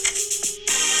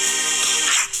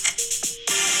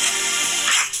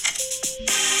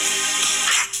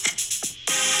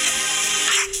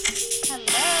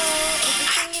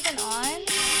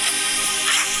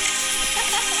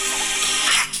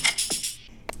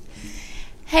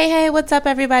Hey, what's up,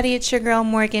 everybody? It's your girl,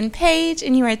 Morgan Page,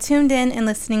 and you are tuned in and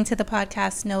listening to the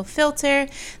podcast No Filter,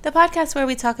 the podcast where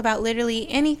we talk about literally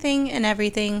anything and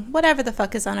everything, whatever the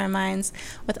fuck is on our minds,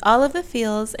 with all of the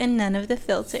feels and none of the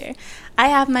filter. I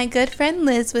have my good friend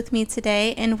Liz with me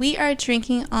today, and we are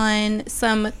drinking on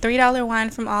some $3 wine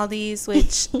from Aldi's,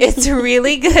 which it's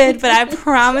really good, but I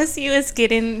promise you it's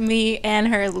getting me and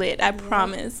her lit. I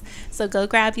promise. So go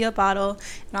grab you a bottle,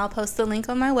 and I'll post the link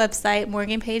on my website,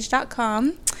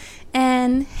 morganpage.com.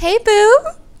 And hey, boo.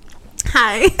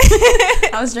 Hi.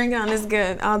 I was drinking on this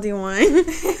good Aldi wine.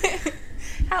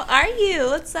 How are you?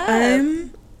 What's up?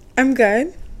 I'm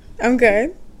good. Are you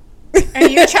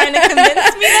trying to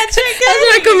convince me that you're good? I'm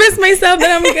trying to convince myself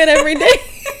that I'm good every day.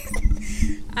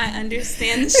 I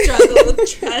understand the struggle.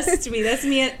 Trust me. That's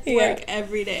me at work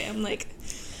every day. I'm like,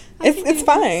 it's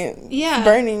fine. Yeah. It's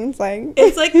burning.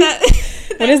 It's like that.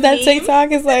 What is that meme?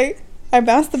 TikTok? It's like, I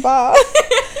bounce the ball.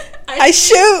 I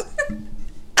shoot.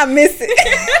 I miss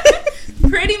it.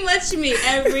 Pretty much me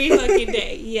every fucking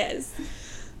day. Yes.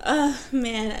 Oh,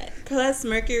 man. Plus,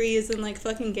 Mercury is in, like,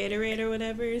 fucking Gatorade or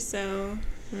whatever, so.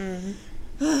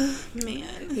 Oh,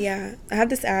 man. Yeah. I have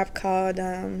this app called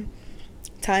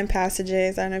Time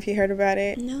Passages. I don't know if you heard about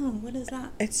it. No. What is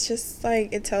that? It's just,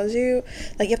 like, it tells you,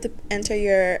 like, you have to enter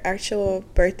your actual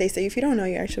birthday. So if you don't know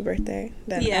your actual birthday,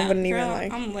 then I wouldn't even,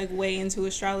 like. I'm, like, way into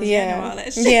astrology. I know all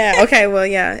that shit. Yeah. Okay. Well,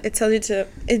 yeah.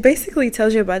 It basically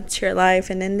tells you about your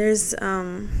life. And then there's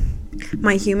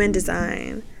my human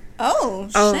design. Oh,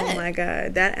 shit. Oh, my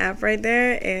God. That app right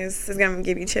there is going to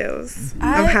give you chills of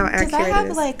how accurate I have,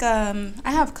 it is. like,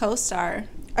 I have CoStar.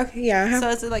 Okay, yeah. So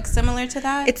is it, like, similar to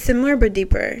that? It's similar but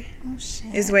deeper. Oh,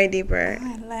 shit. It's way deeper. Oh,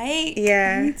 I like.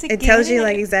 Yeah. It tells you,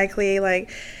 like, exactly, like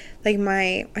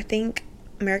my, I think,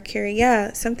 Mercury.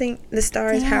 Yeah, something, the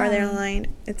stars, how are they aligned.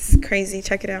 It's crazy.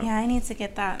 Check it out. Yeah, I need to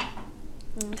get that.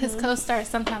 Because CoStar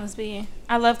sometimes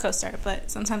I love CoStar,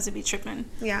 but sometimes it be tripping.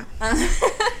 Yeah.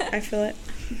 I feel it.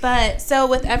 But, so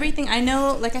with everything, I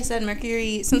know, like I said,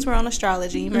 Mercury, since we're on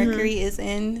astrology, Mercury is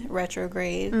in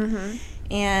retrograde.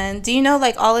 And do you know,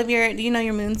 like, do you know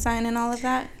your moon sign and all of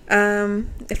that?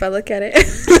 If I look at it,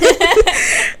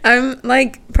 I'm,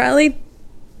 like, probably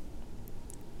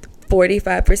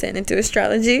 45% into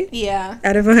astrology. Yeah.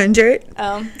 Out of 100.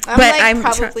 I'm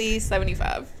probably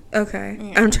 75. Okay.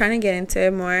 Yeah. I'm trying to get into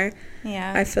it more.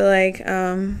 Yeah. I feel like,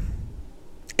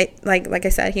 like I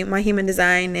said, my human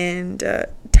design and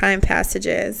time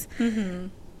passages. They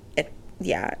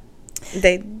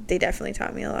definitely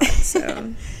taught me a lot.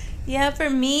 So. Yeah, for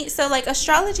me, so, like,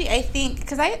 astrology, I think,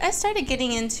 because I started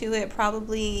getting into it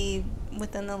probably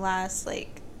within the last,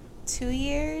 like, 2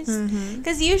 years.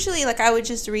 Because usually, like, I would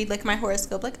just read, like, my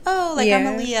horoscope, like, oh, like, I'm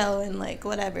a Leo and, like,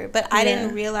 whatever. But I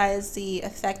didn't realize the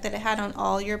effect that it had on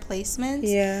all your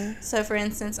placements. Yeah. So, for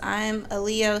instance, I'm a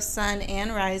Leo sun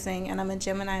and rising, and I'm a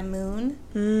Gemini moon.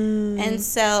 And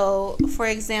so, for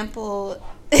example...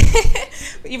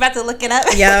 You about to look it up?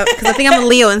 Yeah, because I think I'm a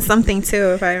Leo in something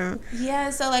too. If I don't. Yeah,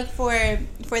 so like for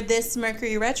this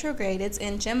Mercury retrograde, it's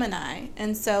in Gemini,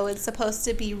 and so it's supposed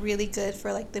to be really good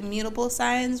for like the mutable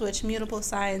signs, which mutable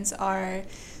signs are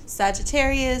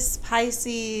Sagittarius,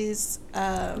 Pisces.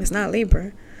 It's not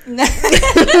Libra. You're like,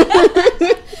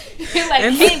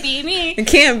 can't be me. It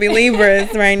can't be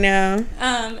Libras right now.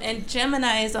 And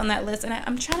Gemini is on that list, and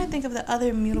I'm trying to think of the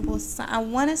other mutable sign. I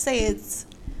want to say it's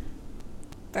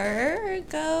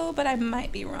Virgo, but I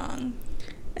might be wrong.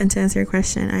 And to answer your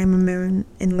question, I am a moon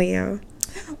in Leo.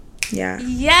 Yeah.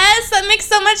 Yes, that makes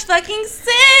so much fucking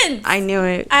sense. I knew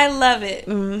it. I love it.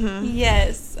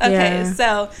 Yes. Okay. Yeah.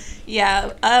 So,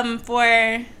 yeah.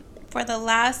 For the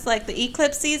last, like, the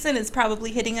eclipse season is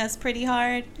probably hitting us pretty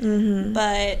hard.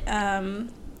 But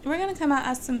we're gonna come out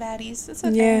as some baddies. It's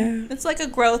okay. Yeah. It's like a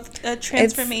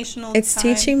transformational. It's time.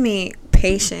 Teaching me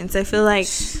patience. I feel like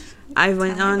I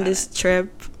went on this trip.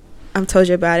 I've told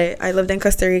you about it. I lived in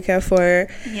Costa Rica for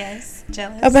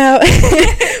jealous. About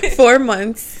 4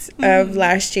 months of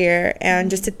last year, and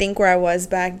just to think where I was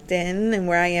back then and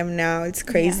where I am now, it's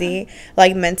crazy.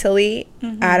 Like mentally,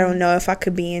 I don't know if I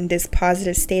could be in this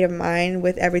positive state of mind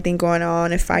with everything going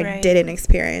on if I didn't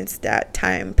experience that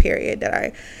time period that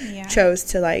I chose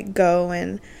to like go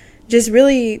and just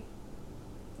really.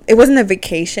 It wasn't a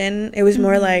vacation. It was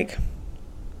more like.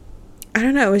 I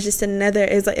don't know. It was just another.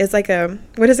 It's like a,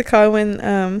 what is it called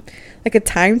when like a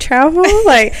time travel?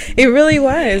 Like it really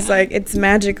was. Like it's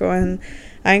magical, and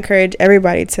I encourage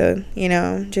everybody to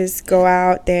just go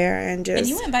out there and just. And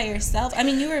you went by yourself. I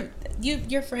mean,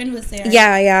 your friend was there.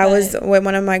 Yeah. I was with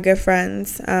one of my good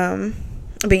friends.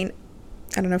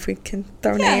 I don't know if we can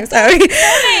throw names. Throw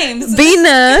names.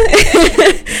 Bina.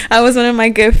 I was one of my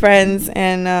good friends,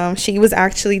 and she was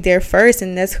actually there first,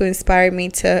 and that's who inspired me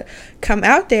to come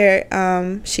out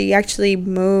there. She actually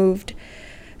moved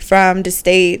from the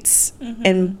States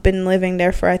and been living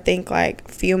there for I think like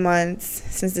a few months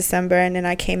since December, and then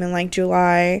I came in like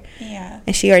July.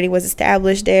 And she already was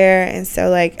established there, and so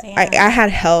like I had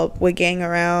help with getting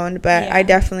around, but I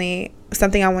definitely,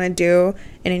 something I want to do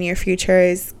in the near future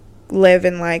is live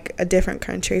in like a different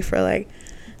country for like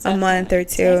a month or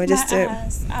two. Take just to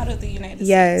out of the United States.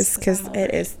 Yes, because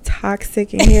it is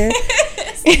toxic in here.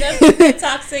 It's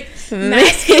toxic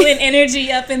masculine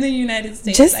energy up in the United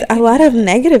States. Just a lot of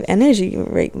negative energy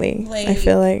lately. Like, I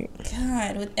feel like,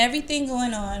 God, with everything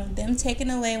going on, them taking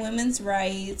away women's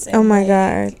rights. And oh my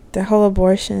God, the whole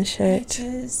abortion shit.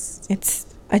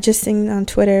 I just seen on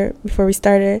Twitter before we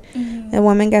started, a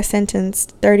woman got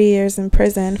sentenced 30 years in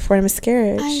prison for a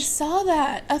miscarriage. I saw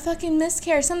that. A fucking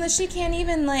miscarriage. Something that she can't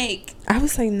even, like... I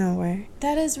was like, no way.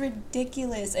 That is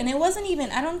ridiculous. And it wasn't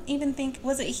even... I don't even think...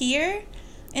 Was it here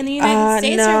in the United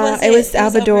States? No, or was it was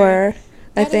Salvador,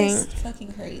 I think. That is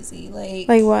fucking crazy. Like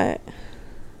what?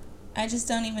 I just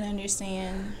don't even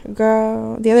understand.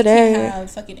 Girl, the other day. We can't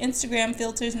have fucking Instagram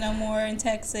filters no more in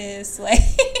Texas. Like,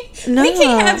 no, we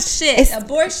can't have shit.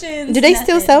 Abortions. Do they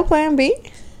still sell Plan B?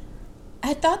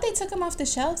 I thought they took them off the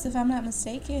shelves, if I'm not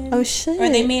mistaken. Oh, shit. Or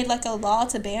they made, like, a law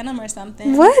to ban them or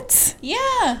something. What?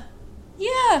 Yeah.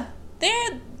 Yeah.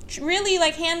 They're really,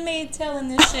 like, handmade telling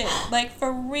this shit. Like,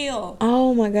 for real.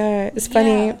 Oh, my God. It's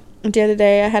funny. The other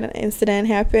day, I had an incident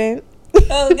happen.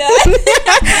 Oh, God.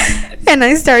 And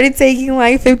I started taking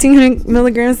like 1,500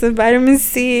 milligrams of vitamin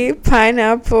C,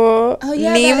 pineapple,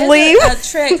 neem leaf. A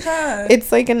trick, huh?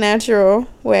 It's like a natural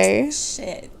way.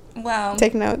 Shit. Wow.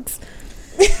 Take notes.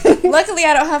 Luckily,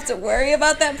 I don't have to worry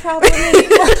about that problem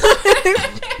anymore.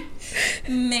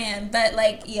 Man, but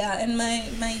like, yeah, in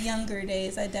my younger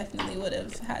days, I definitely would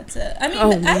have had to. I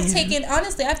mean, I've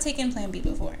taken Plan B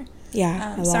before.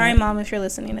 Yeah. Sorry, Mom, if you're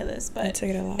listening to this, but I took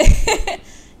it a lot.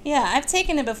 Yeah, I've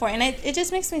taken it before, and it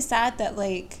just makes me sad that,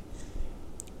 like,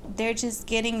 they're just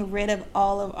getting rid of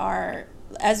all of our,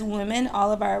 as women,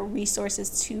 all of our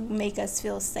resources to make us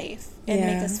feel safe and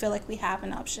make us feel like we have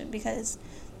an option, because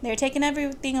they're taking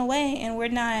everything away, and we're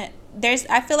not,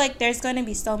 I feel like there's going to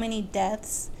be so many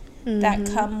deaths that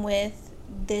come with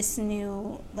this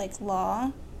new, like,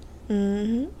 law.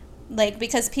 Like,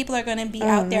 because people are going to be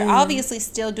out there obviously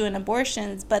still doing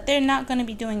abortions, but they're not going to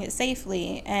be doing it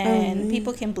safely, and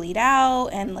people can bleed out,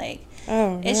 and like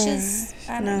it's just,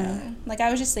 I don't know. Like,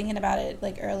 I was just thinking about it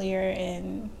like earlier,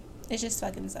 and it just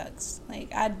fucking sucks.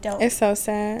 Like, I don't. It's so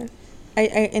sad.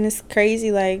 And it's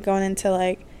crazy, like, going into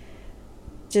like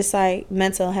just like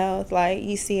mental health. Like,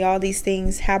 you see all these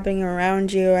things happening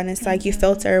around you, and it's like you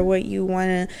filter what you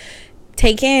want to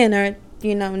take in or,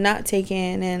 you know, not take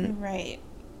in, and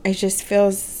it just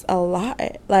feels a lot.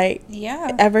 Like,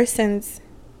 ever since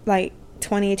like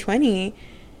 2020,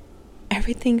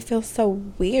 everything feels so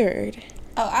weird.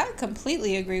 Oh, I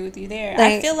completely agree with you there.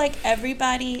 Like, I feel like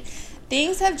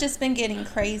things have just been getting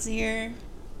crazier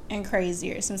and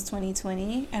crazier since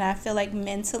 2020, and I feel like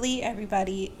mentally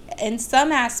everybody in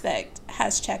some aspect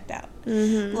has checked out.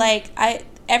 Like,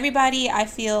 everybody, I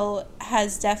feel,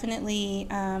 has definitely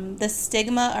the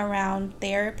stigma around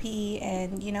therapy,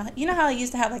 and you know how I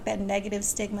used to have like that negative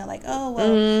stigma, like, oh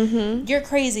well, you're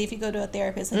crazy if you go to a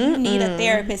therapist, like, you need a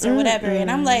therapist or whatever, and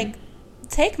I'm like,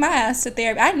 take my ass to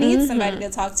therapy. I need somebody to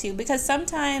talk to, because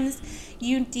sometimes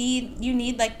you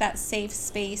need like that safe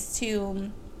space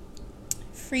to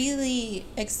freely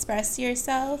express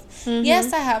yourself.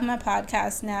 Yes, I have my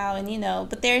podcast now, and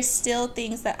but there's still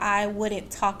things that I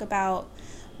wouldn't talk about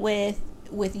with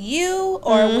you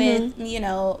or with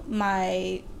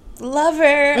my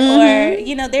lover,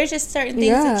 or there's just certain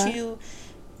things that you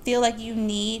feel like you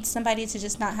need somebody to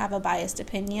just not have a biased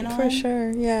opinion on. For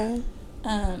sure.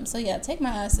 So yeah, take my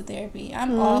ass to therapy.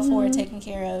 I'm all for taking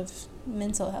care of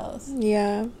mental health.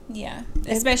 Yeah,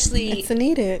 especially it's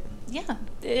needed. Yeah,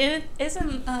 it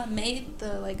isn't made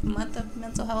the like month of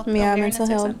mental health. Yeah, mental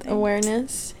health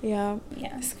awareness. Yeah,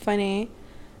 it's funny.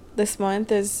 This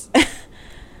month is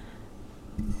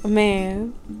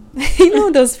man, you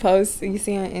know those posts you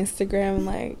see on Instagram,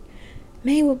 like,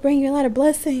 May will bring you a lot of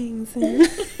blessings, and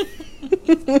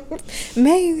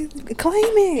May, claim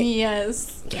it.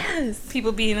 Yes.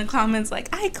 People be in the comments like,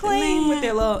 I claim, with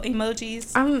their little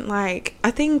emojis. I'm like,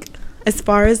 I think as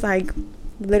far as like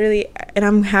literally and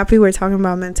I'm happy we're talking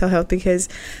about mental health, because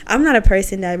I'm not a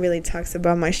person that really talks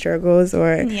about my struggles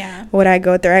or what I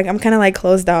go through. I'm kind of like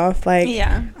closed off. Like,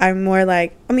 I'm more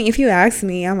like, I mean, if you ask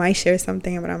me, I might share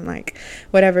something, but I'm like,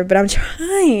 whatever. But I'm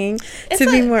trying to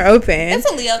be more open. It's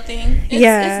a Leo thing. It's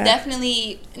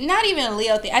definitely not even a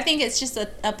Leo thing. I think it's just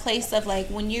a place of like,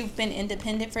 when you've been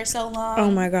independent for so long,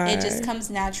 oh my God, it just comes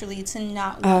naturally to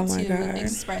not want to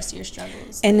express your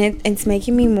struggles. And it's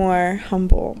making me more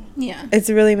humble. Yeah, it's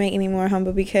really making me more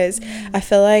humble, because I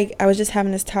feel like I was just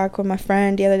having this talk with my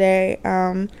friend the other day,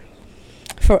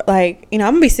 for like, you know,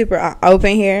 I'm gonna be super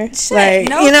open here. Shit, like,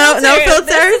 no, you know,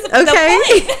 filter. No filter.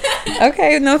 Okay.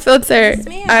 Okay, no filter.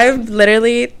 Yes, I've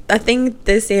literally, I think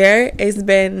this year has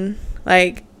been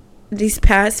like, these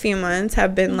past few months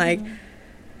have been like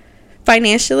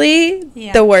financially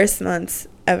the worst months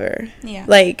ever. Yeah.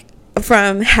 Like,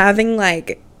 from having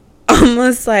like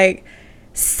almost like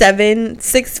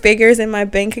 6 figures in my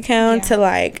bank account to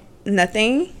like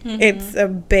nothing. It's a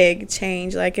big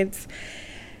change. Like, it's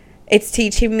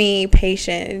teaching me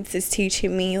patience. It's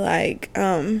teaching me like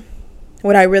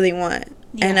what I really want.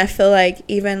 And I feel like,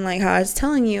 even like how I was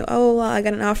telling you, oh, well, I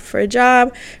got an offer for a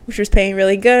job which was paying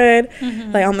really good,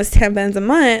 like almost $10 a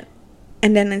month,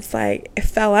 and then it's like it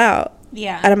fell out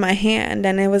of my hand,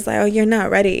 and it was like, oh, you're not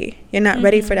ready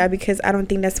ready for that, because I don't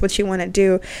think that's what you want to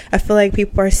do. I feel like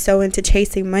people are so into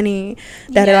chasing money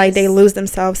that like they lose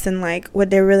themselves in like what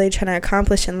they're really trying to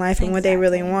accomplish in life and what they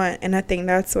really want. And I think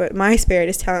that's what my spirit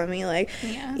is telling me. Like,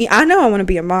 I know I want to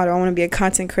be a model, I want to be a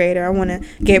content creator, I want to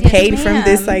get paid from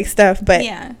this like stuff, but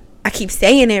I keep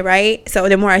saying it, right? So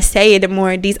the more I say it, the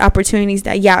more these opportunities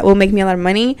that will make me a lot of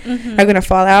money are gonna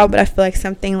fall out. But I feel like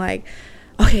something like,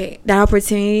 okay, that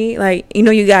opportunity, like, you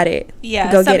know, you got it.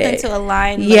 Yeah, go something get it. To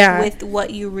align with what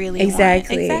you really want.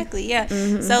 Exactly, yeah.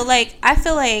 So, like, I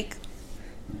feel like,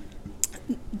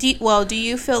 do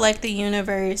you feel like the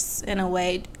universe, in a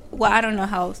way, well, I don't know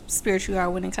how spiritual you are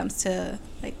when it comes to,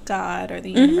 like, God or the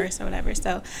universe or whatever.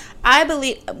 So, I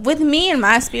believe, with me and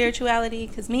my spirituality,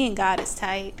 because me and God is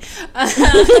tight. But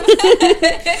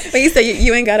you say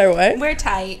you and God are what? We're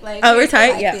tight. Like, we're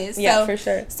tight? Like yeah. This. Yeah, so, for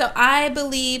sure. So, I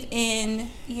believe in,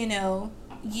 you know,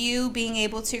 you being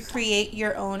able to create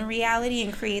your own reality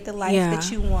and create the life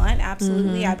that you want.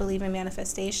 Absolutely. I believe in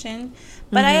manifestation.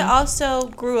 But I also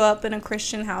grew up in a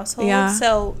Christian household. Yeah.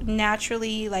 So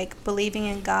naturally, like, believing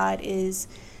in God is,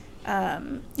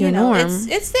 you know,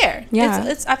 it's there. Yeah.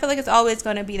 It's I feel like it's always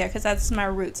going to be there, because that's my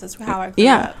roots. That's how I grew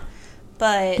up.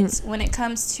 But when it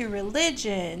comes to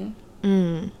religion,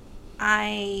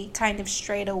 I kind of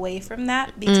strayed away from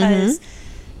that, because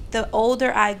the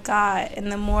older I got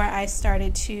and the more I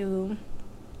started to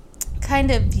kind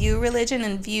of view religion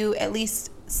and view at least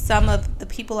some of the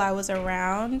people I was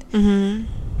around,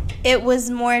 it was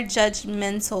more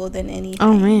judgmental than anything.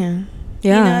 Oh, man.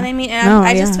 Yeah. You know what I mean? And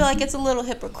I just feel like it's a little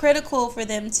hypocritical for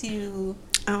them to,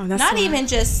 not even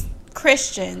just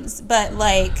Christians, but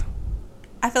like,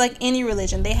 I feel like any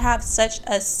religion, they have such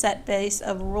a set base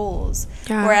of rules.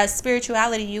 Yeah. Whereas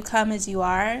spirituality, you come as you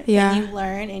are, and you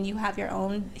learn, and you have your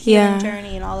own healing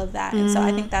journey and all of that. And so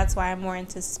I think that's why I'm more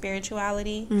into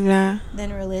spirituality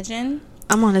than religion.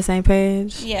 I'm on the same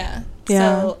page. Yeah.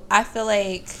 So I feel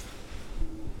like,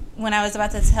 when I was about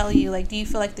to tell you, like, do you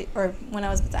feel like when I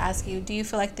was about to ask you, do you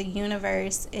feel like the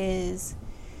universe is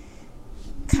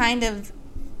kind of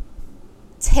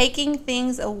taking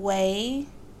things away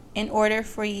in order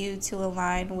for you to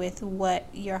align with what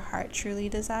your heart truly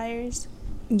desires?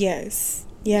 Yes,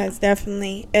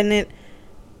 definitely. And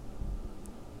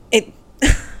it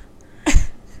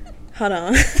hold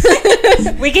on.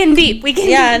 We're getting deep.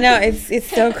 No, it's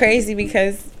so crazy,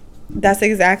 because that's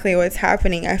exactly what's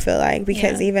happening, I feel like.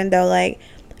 Because even though, like,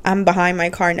 I'm behind my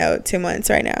car note 2 months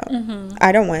right now,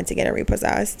 I don't want to get it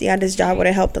repossessed. Yeah, this job would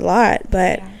have helped a lot,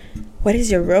 but what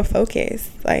is your real focus?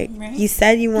 Like, you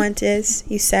said you want this.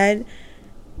 You said,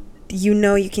 you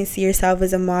know, you can see yourself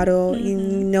as a model. You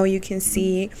know, you can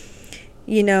see,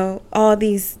 you know, all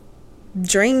these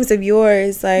dreams of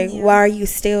yours. Like, why are you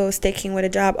still sticking with a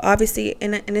job? Obviously,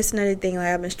 and it's another thing, like,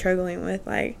 I've been struggling with.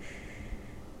 Like,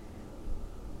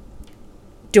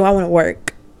 do I want to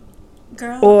work?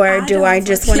 Girl, or do I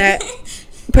just want to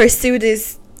pursue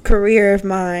career of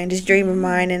mine, this dream of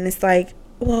mine? And it's like,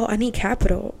 well, I need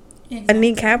capital. Exactly. I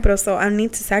need capital, so I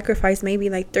need to sacrifice maybe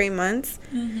like 3 months,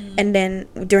 and then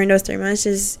during those 3 months,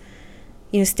 just,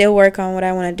 you know, still work on what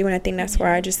I want to do. And I think that's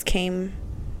where I just came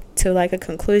to like a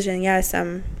conclusion. Yes,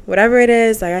 whatever it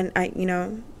is, like I you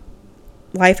know,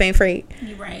 life ain't free.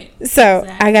 You're right. So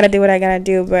exactly. I gotta do what I gotta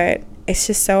do, but it's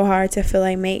just so hard to feel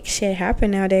like make shit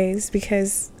happen nowadays,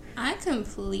 because I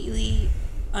completely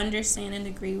understand and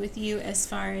agree with you as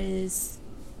far as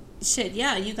shit.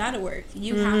 Yeah, you gotta work.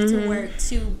 You have to work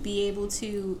to be able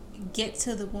to get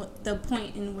to the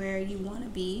point in where you want to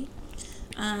be.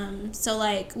 So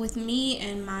like with me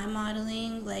and my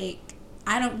modeling, like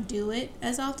I don't do it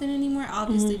as often anymore,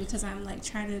 obviously, because I'm like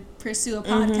trying to pursue a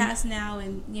podcast now,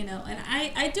 and you know, and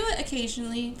I do it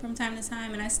occasionally from time to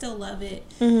time, and I still love it.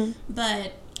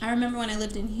 But I remember when I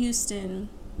lived in Houston,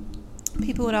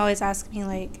 people would always ask me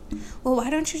like, well, why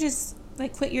don't you just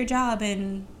like quit your job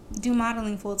and do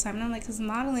modeling full time? And I'm like, because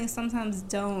modeling sometimes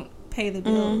don't pay the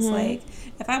bills. Like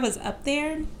if I was up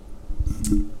there,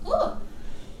 ooh.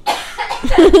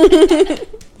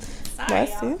 Sorry,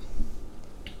 y'all.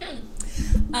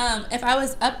 If I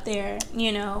was up there,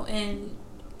 you know, and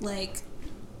like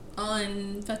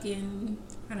on fucking,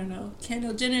 I don't know,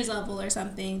 Kendall Jenner's level or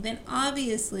something, then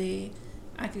obviously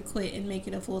I could quit and make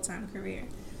it a full-time career.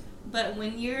 But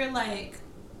when you're like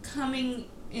coming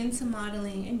into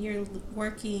modeling and you're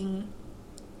working,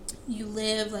 you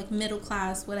live like middle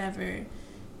class, whatever,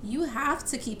 you have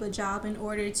to keep a job in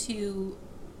order to,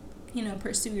 you know,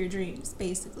 pursue your dreams,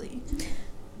 basically.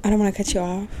 I don't want to cut you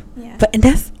off. Yeah. But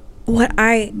that's what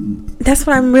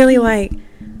I'm really like,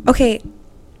 okay,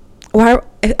 why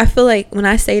I feel like when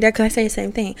I say that, because I say the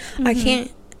same thing, I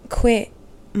can't quit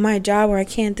my job, or I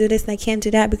can't do this and I can't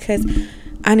do that because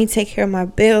I need to take care of my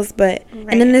bills. But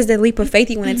and then there's the leap of faith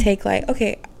you want to take, like,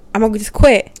 okay, I'm gonna just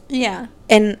quit, and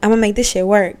I'm gonna make this shit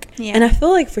work. And I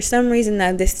feel like for some reason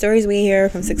that the stories we hear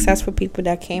from successful people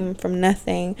that came from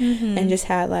nothing and just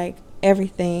had like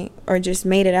everything, or just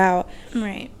made it out,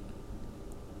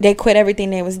 they quit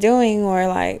everything they was doing, or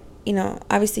like, you know,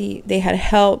 obviously they had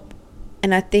help.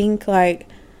 And I think like,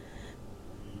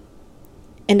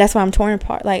 and that's why I'm torn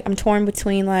apart. Like I'm torn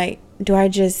between like, do I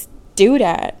just do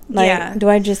that? Like, do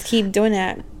I just keep doing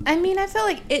that? I mean, I feel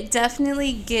like it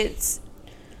definitely gets,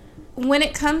 when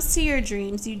it comes to your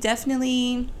dreams, you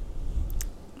definitely,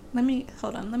 let me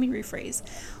rephrase.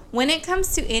 When it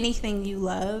comes to anything you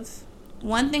love,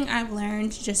 one thing I've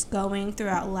learned just going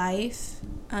throughout life,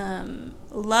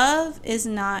 love is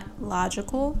not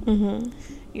logical.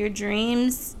 Your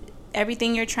dreams,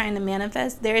 everything you're trying to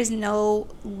manifest, there is no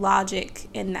logic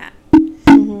in that.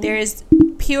 There is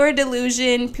pure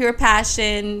delusion, pure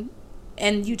passion,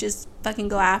 and you just fucking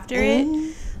go after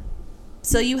it.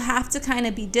 So you have to kind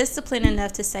of be disciplined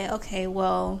enough to say, okay,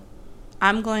 well,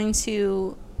 I'm going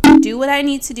to do what I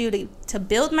need to do to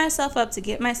build myself up, to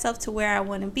get myself to where I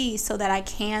want to be, so that I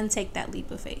can take that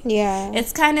leap of faith.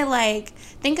 It's kind of like,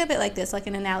 think of it like this, like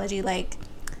an analogy, like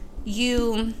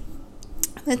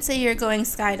let's say you're going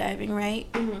skydiving, right?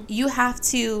 You have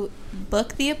to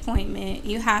book the appointment.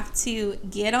 You have to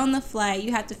get on the flight.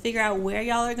 You have to figure out where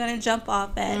y'all are going to jump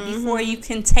off at before you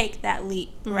can take that leap,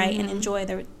 right? And enjoy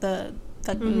the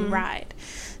fucking ride.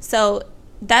 So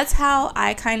that's how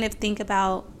I kind of think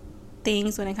about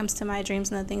things when it comes to my dreams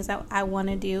and the things that I want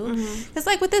to do. Because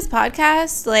like with this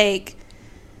podcast, like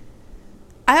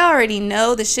I already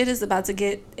know the shit is about to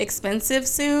get expensive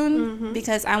soon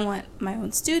because I want my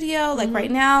own studio. Like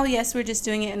right now, yes, we're just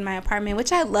doing it in my apartment,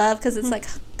 which I love because it's like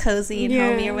cozy and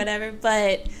homey or whatever.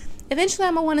 But eventually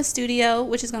I'm going to want a studio,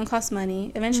 which is going to cost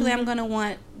money. Eventually I'm going to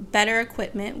want better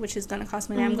equipment, which is going to cost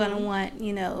money. I'm going to want,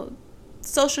 you know,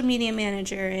 social media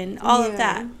manager and all of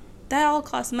that. That all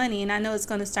costs money, and I know it's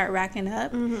going to start racking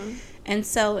up. And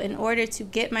so in order to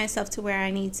get myself to where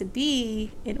I need to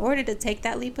be, in order to take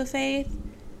that leap of faith,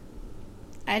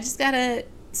 I just got to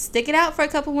stick it out for a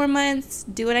couple more months,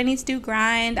 do what I need to do,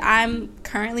 grind. I'm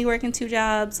currently working 2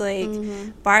 jobs, like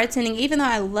bartending. Even though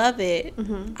I love it,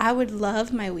 I would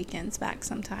love my weekends back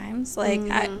sometimes. Like,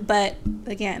 but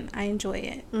again, I enjoy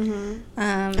it.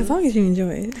 As long as you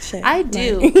enjoy it, shit. I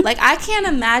do. Like, I can't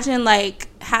imagine like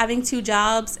having 2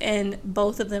 jobs and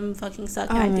both of them fucking suck.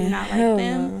 And I do not like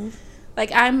them. No.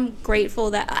 Like, I'm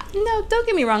grateful that no, don't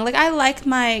get me wrong. Like, I like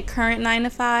my current 9 to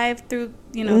 5 through,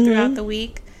 you know, throughout the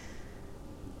week.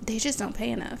 They just don't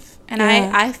pay enough. And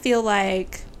I feel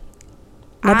like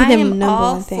I'm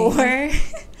all for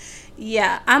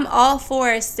I'm all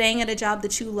for staying at a job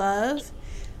that you love,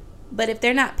 but if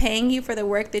they're not paying you for the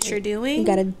work that you're doing, you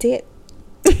gotta dip.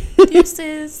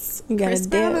 Deuces. You gotta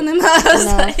dip. No,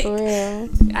 like, for real.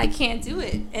 I can't do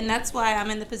it, and that's why I'm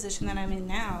in the position that I'm in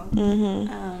now.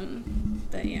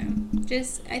 But yeah,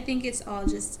 just I think it's all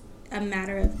just a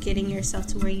matter of getting yourself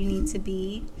to where you need to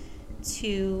be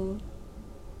to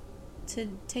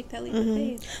take that leap of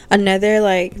faith. Another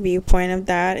like viewpoint of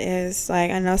that is like,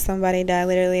 I know somebody that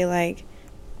literally like,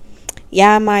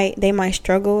 they might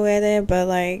struggle with it, but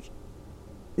like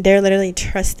they're literally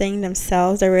trusting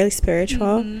themselves. They're really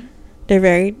spiritual. they're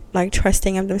very like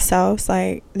trusting of themselves.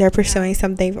 Like they're pursuing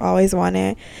something they've always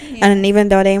wanted. And even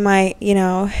though they might, you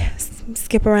know,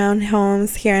 skip around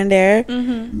homes here and there,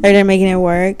 or they're making it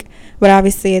work, but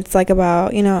obviously it's like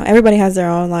about, you know, everybody has their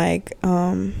own like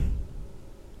you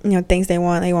know, things they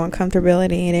want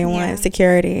comfortability, they want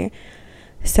security.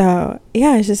 So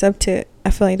yeah, it's just up to,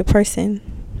 I feel like, the person.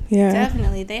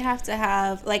 Definitely, they have to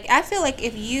have, like, I feel like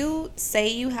if you say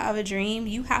you have a dream,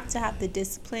 you have to have the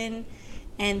discipline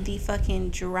and the fucking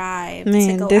drive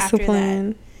to go after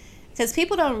that. Because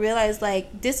people don't realize,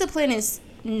 like, discipline is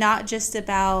not just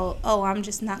about, oh, I'm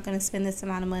just not going to spend this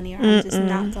amount of money, or I'm just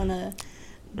not going to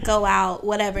go out,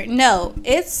 whatever. No,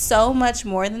 it's so much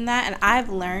more than that. And I've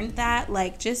learned that,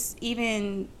 like, just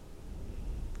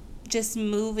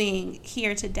moving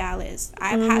here to Dallas,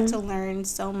 I've had to learn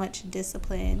so much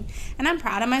discipline. And I'm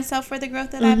proud of myself for the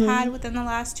growth that I've had within the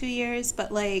last 2 years.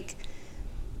 But, like,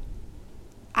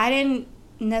 I didn't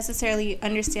necessarily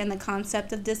understand the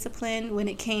concept of discipline when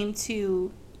it came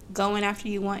to going after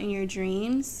you want in your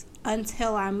dreams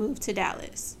until I moved to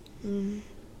Dallas.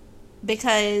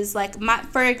 Because, like,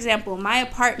 for example, my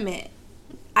apartment,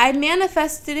 I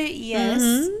manifested it,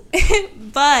 yes,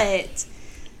 but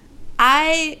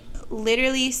I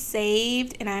literally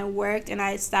saved and I worked and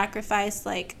I sacrificed,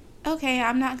 like, okay,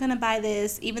 I'm not gonna buy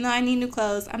this, even though I need new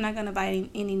clothes, I'm not gonna buy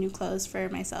any new clothes for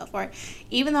myself. Or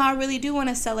even though I really do want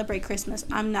to celebrate Christmas,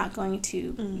 I'm not going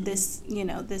to this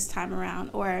time around.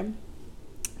 Or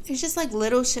it's just like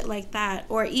little shit like that.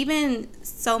 Or even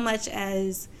so much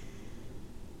as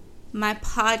my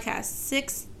podcast,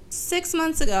 six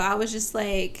months ago, I was just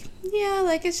like, yeah,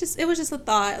 like, it was just a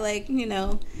thought, like, you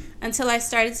know, until I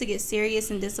started to get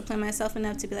serious and discipline myself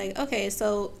enough to be like, okay,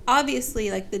 so obviously,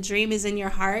 like, the dream is in your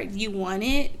heart, you want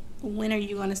it, when are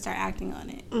you going to start acting on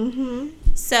it?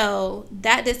 So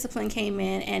that discipline came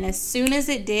in, and as soon as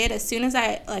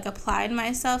I, like, applied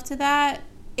myself to that,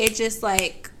 it just,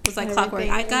 like, was like clockwork.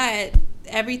 I got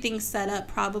everything set up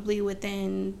probably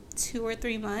within 2 or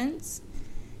 3 months.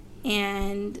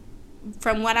 And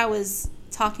from what I was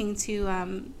talking to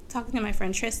my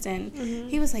friend Tristan,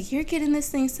 he was like, you're getting this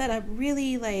thing set up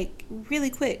really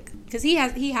quick, because he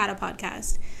had a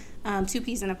podcast, 2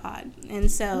 Peas in a Pod, and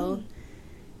so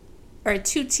or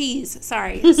 2 T's,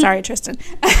 sorry Tristan,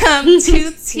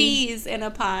 2 T's in a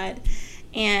pod,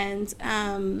 and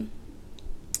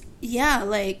yeah,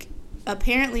 like,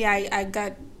 apparently I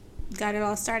got it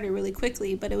all started really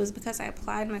quickly, but it was because I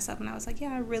applied myself and I was like,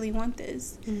 yeah, I really want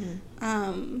this.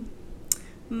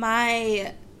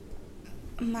 My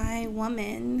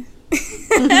woman,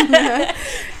 I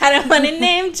don't want to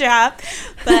name drop,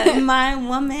 but my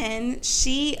woman,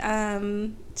 she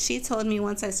told me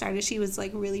once I started, she was,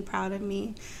 like, really proud of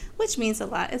me, which means a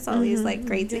lot. It's always like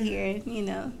great to hear, you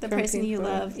know, the person you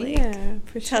love,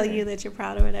 like, tell you that you're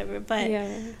proud or whatever. But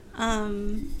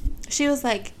she was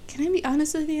like, can I be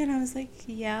honest with you? And I was like,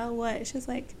 yeah, what? She was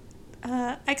like,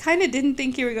 I kind of didn't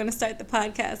think you were going to start the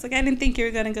podcast. Like, I didn't think you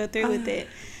were going to go through with it.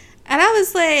 And I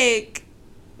was like,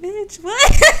 bitch,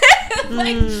 what?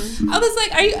 Like, I was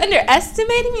like, are you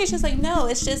underestimating me? She's like, no,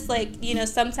 it's just like, you know,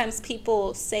 sometimes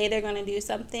people say they're going to do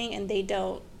something and they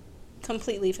don't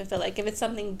completely fulfill. Like, if it's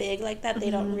something big like that,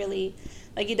 they don't really,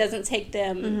 like, it doesn't take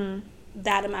them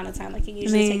that amount of time. Like, it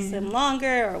usually takes them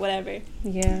longer or whatever.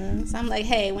 Yeah. So I'm like,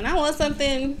 hey, when I want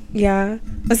something. Yeah.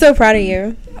 I'm so proud of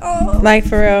you. Oh. Like,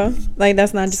 for real. Like,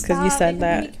 that's not just because you said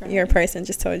that. Your person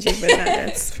just told you, but no,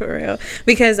 that's for real.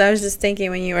 Because I was just thinking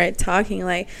when you were talking,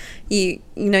 like, you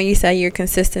know, you said your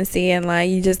consistency and, like,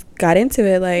 you just got into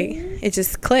it. Like, it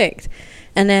just clicked.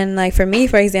 And then, like, for me,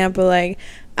 for example, like,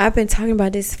 I've been talking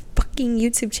about this fucking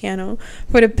YouTube channel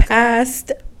for the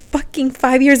past fucking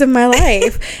 5 years of my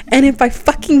life. And if I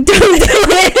fucking don't do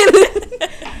it,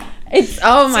 it's,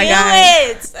 oh my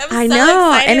God. I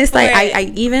know. And it's like,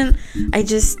 I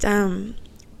just, and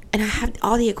I have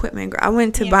all the equipment. I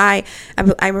went to buy,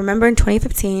 I remember in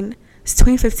 2015, it's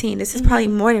 2015. This is probably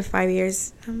more than 5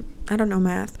 years. I don't know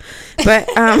math. But,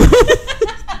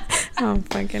 oh,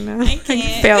 fucking no. I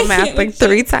failed math like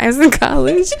 3 times in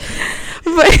college.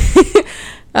 But,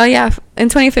 oh, yeah. In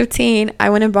 2015, I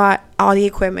went and bought all the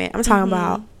equipment. I'm talking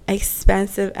about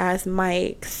expensive ass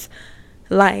mics,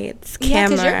 lights, camera. Yeah,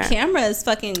 because your camera is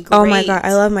fucking great. Oh, my God.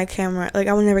 I love my camera. Like,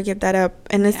 I will never give that up.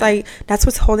 And it's like, that's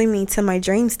what's holding me to my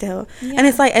dream still. Yeah. And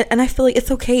it's like, and I feel like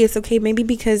it's okay. It's okay. Maybe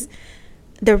because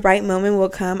the right moment will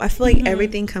come. I feel like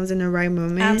everything comes in the right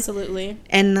moment. Absolutely.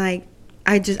 And, like,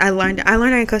 I learned it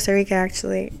in Costa Rica,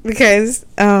 actually, because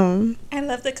I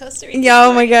love the Costa Rica.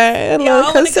 Oh my god, I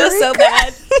love Costa Rica so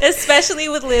bad, especially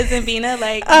with Liz and Bina.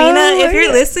 Like, Bina, if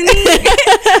you're listening,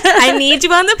 I need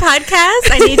you on the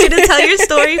podcast. I need you to tell your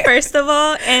story first of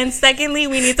all, and secondly,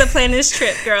 we need to plan this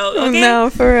trip, girl. Okay? No,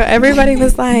 for real. Everybody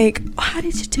was like, "How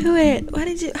did you do it?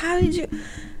 How did you?"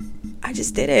 I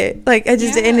just did it. Like, I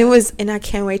just did, and I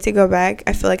can't wait to go back.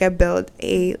 I feel like I built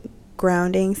a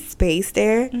grounding space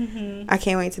there. I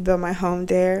can't wait to build my home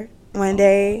there one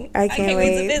day. I can't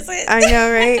wait to visit. I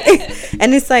know, right?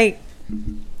 And it's like,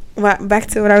 back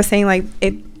to what I was saying, like,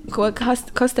 what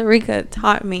Costa Rica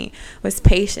taught me was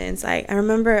patience. Like, I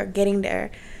remember getting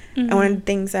there, and one of the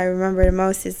things I remember the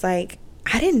most is, like,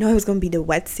 I didn't know it was going to be the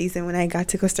wet season when I got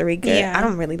to Costa Rica. I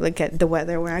don't really look at the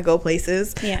weather when I go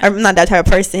places. I'm not that type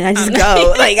of person. I just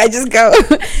go. Like, I just go.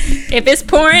 If it's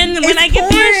pouring when I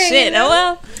get there, shit, oh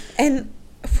well. And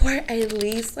for at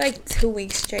least, like, 2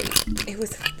 weeks straight, it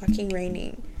was fucking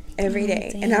raining every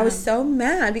day. Damn. And I was so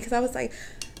mad because I was like,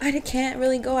 I can't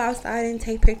really go outside and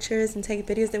take pictures and take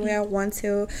videos the way I want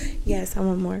to. Yes, I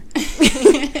want more.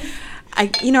 I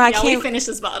can't. We finished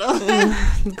this bottle.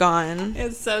 Gone.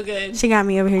 It's so good. She got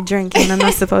me over here drinking. I'm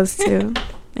not supposed to.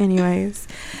 Anyways,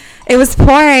 it was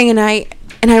pouring, and I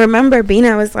remember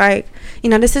Bina was like,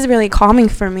 this is really calming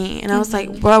for me. And I was like,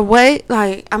 well, what?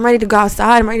 Like, I'm ready to go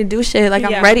outside. I'm ready to do shit. Like,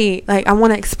 I'm ready. Like, I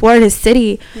want to explore this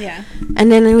city. Yeah.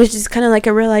 And then it was just kind of like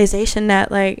a realization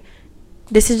that, like,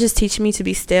 this is just teaching me to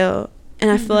be still. And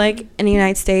I feel like in the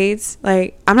United States,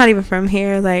 like, I'm not even from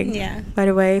here. Like, by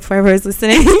the way, for whoever's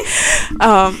listening,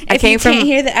 I can't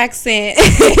hear the accent.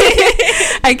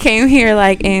 I came here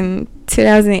like in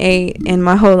 2008, and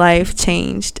my whole life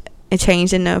changed. It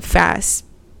changed in a fast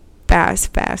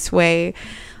way.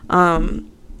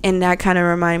 And that kind of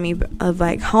reminded me of,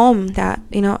 like, home, that,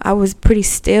 I was pretty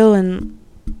still, and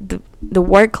the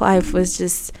work life was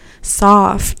just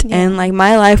soft, and, like,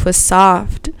 my life was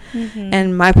soft,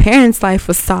 and my parents' life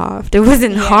was soft. It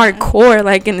wasn't hardcore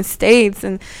like in the States.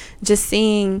 And just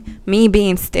seeing me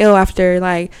being still after,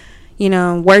 like,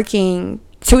 working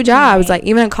 2 jobs, like,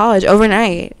 even in college,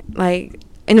 overnight, like,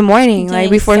 in the morning, like,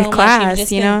 before so class,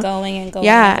 just going and going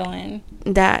and going.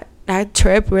 That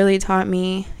trip really taught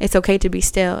me it's okay to be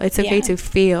still. It's okay to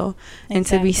feel and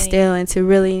to be still, and to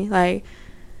really, like,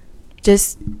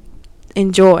 just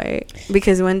enjoy,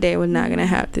 because one day we're not gonna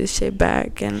have this shit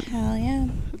back. And hell yeah,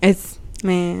 it's,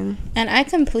 man. And I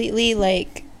completely,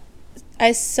 like,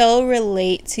 I so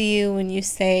relate to you when you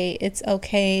say it's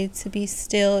okay to be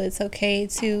still. It's okay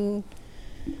to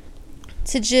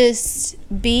just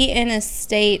be in a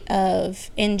state of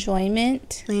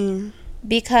enjoyment,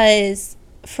 because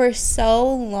for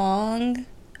so long,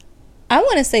 I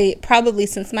want to say probably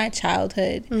since my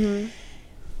childhood,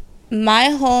 my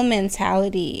whole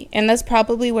mentality, and that's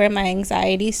probably where my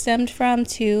anxiety stemmed from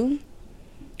too,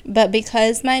 but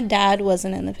because my dad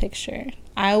wasn't in the picture,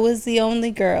 I was the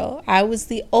only girl, I was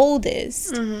the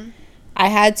oldest, I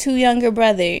had 2 younger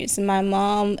brothers, my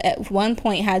mom at one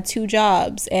point had 2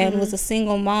 jobs and was a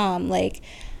single mom. Like,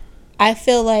 I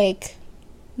feel like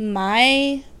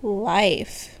my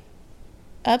life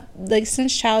up, like,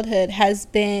 since childhood has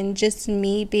been just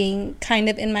me being kind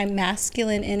of in my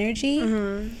masculine energy.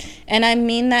 And I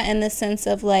mean that in the sense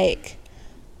of, like,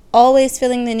 always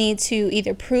feeling the need to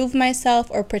either prove myself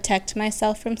or protect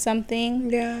myself from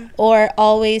something, or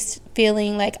always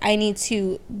feeling like I need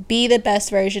to be the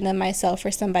best version of myself for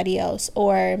somebody else,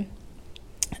 or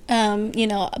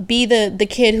be the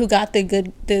kid who got the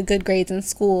good grades in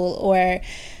school, or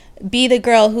be the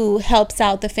girl who helps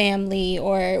out the family,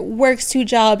 or works 2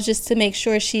 jobs just to make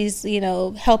sure she's,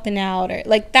 helping out, or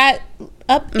like that.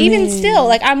 Even still,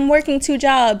 like, I'm working 2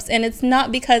 jobs, and it's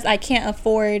not because I can't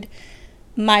afford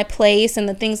my place and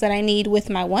the things that I need with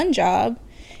my one job.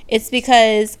 It's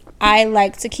because I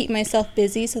like to keep myself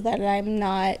busy so that I'm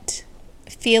not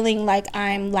feeling like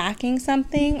I'm lacking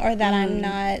something, or that I'm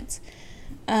not,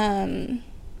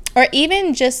 or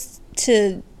even just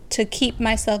to keep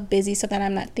myself busy so that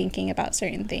I'm not thinking about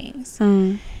certain things.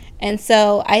 And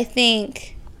so I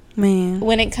think,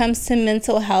 when it comes to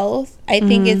mental health, I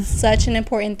think it's such an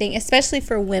important thing, especially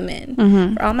for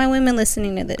women. For all my women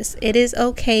listening to this, it is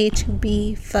okay to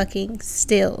be fucking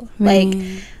still. Like,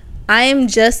 I am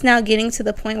just now getting to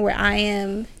the point where I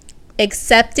am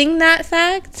accepting that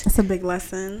fact. It's a big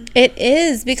lesson. It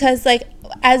is, because, like,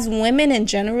 as women in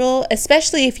general,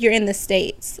 especially if you're in the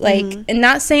States, like, and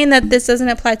not saying that this doesn't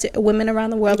apply to women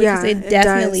around the world, because it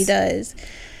definitely does.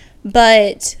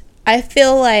 But I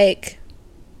feel like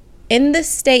in the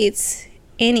States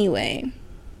anyway,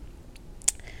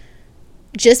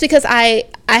 just because I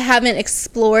haven't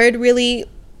explored really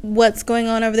what's going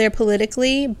on over there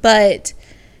politically, but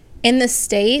in the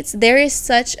States, there is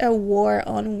such a war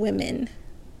on women.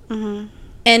 Mm-hmm.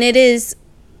 And it is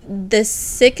the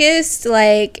sickest,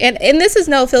 like, and this is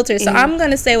no filter, so I'm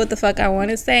going to say what the fuck I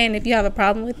want to say, and if you have a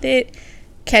problem with it,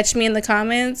 catch me in the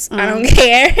comments. I don't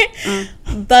care.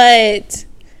 But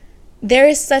there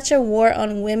is such a war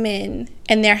on women,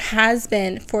 and there has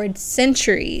been for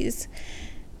centuries,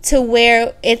 to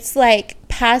where it's like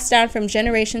passed down from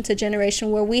generation to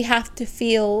generation, where we have to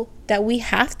feel that we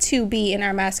have to be in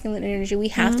our masculine energy. We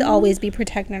have to always be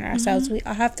protecting ourselves. We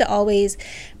have to always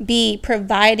be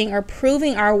providing or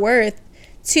proving our worth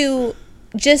to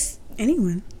just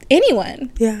anyone.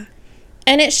 Yeah.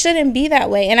 And it shouldn't be that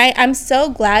way. And I'm so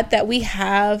glad that we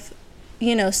have,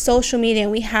 you know, social media,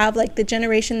 and we have like the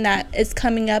generation that is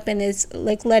coming up and is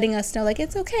like letting us know, like,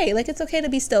 it's okay. Like, it's okay to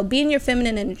be still. Be in your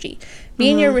feminine energy. Be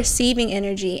in your receiving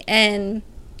energy. And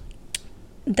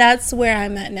that's where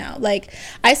I'm at now. Like,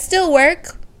 I still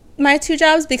work my 2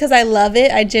 jobs because I love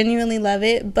it. I genuinely love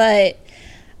it. But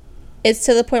it's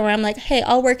to the point where I'm like, hey,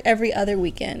 I'll work every other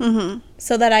weekend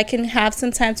so that I can have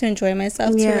some time to enjoy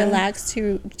myself, to relax,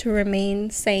 to remain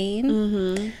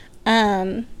sane.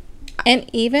 And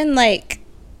even like,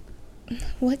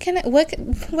 what can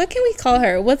we call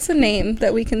her? What's the name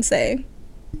that we can say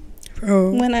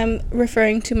when I'm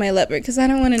referring to my lover? Because I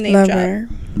don't want to name drop.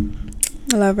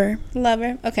 Lover.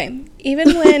 Okay.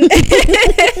 Even when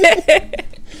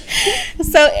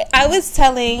so I was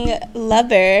telling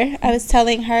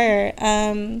her,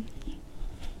 I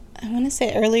want to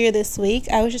say earlier this week,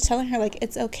 I was just telling her, like,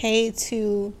 it's okay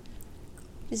to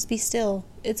just be still.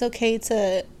 It's okay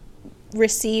to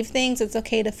receive things. It's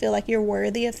okay to feel like you're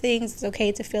worthy of things. It's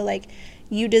okay to feel like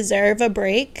you deserve a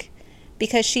break,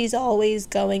 because she's always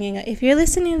going. And if you're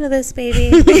listening to this,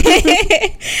 baby,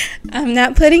 I'm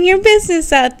not putting your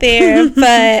business out there,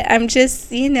 but I'm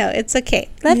just, you know, it's okay.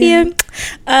 Love you.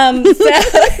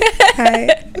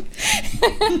 Hi.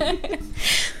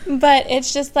 But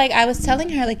it's just like, I was telling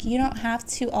her, like, you don't have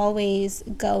to always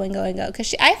go,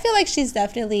 because I feel like she's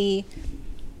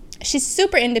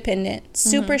super independent,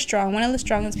 super strong, one of the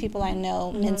strongest people I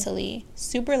know mentally,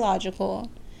 super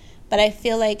logical. But I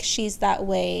feel like she's that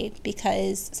way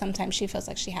because sometimes she feels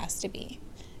like she has to be.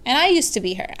 And I used to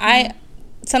be her.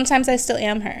 Sometimes I still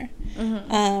am her.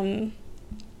 And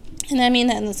I mean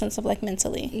that in the sense of, like,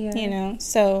 mentally, you know.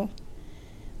 So,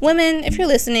 women, if you're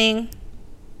listening,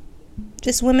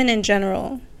 just women in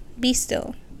general, be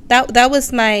still. That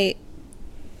was my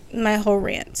whole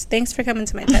rant. Thanks for coming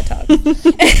to my TED Talk.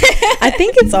 I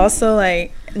think it's also,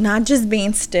 like, not just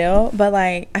being still, but,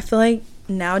 like, I feel like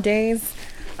nowadays,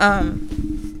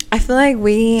 I feel like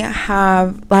we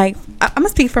have, like, I'm gonna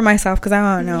speak for myself because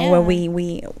I don't know what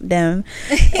we them.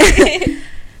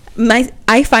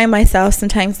 I find myself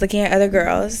sometimes looking at other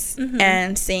girls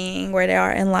and seeing where they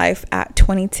are in life at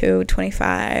 22,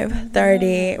 25,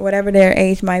 30, whatever their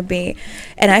age might be,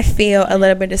 and I feel a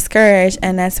little bit discouraged.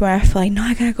 And that's where I feel like, no,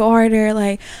 I gotta go harder.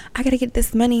 Like, I gotta get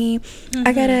this money.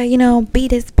 I gotta, you know, be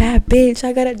this bad bitch.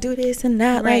 I gotta do this and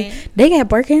that. Right. Like, they got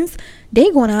Birkins. They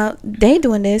going out. They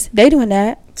doing this. They doing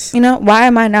that. You know, why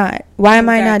am I not? Why am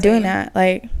I not doing that?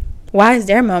 Like, why is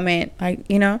their moment? Like,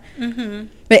 you know.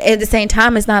 But at the same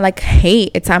time, it's not like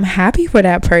hate. It's, I'm happy for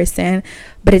that person.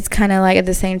 But it's kind of like, at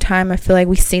the same time, I feel like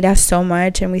we see that so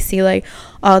much, and we see like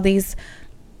all these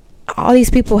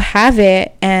people have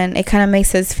it, and it kind of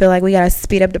makes us feel like we gotta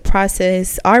speed up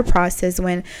our process.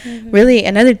 When really,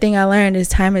 another thing I learned is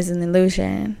time is an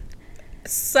illusion.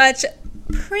 Such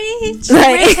preach.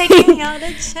 Like, we're taking y'all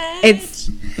to church. It's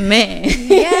man.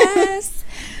 Yes.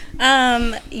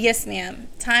 Yes, ma'am.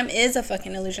 Time is a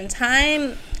fucking illusion.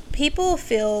 People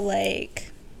feel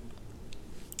like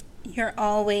you're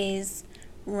always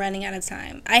running out of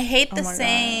time. I hate the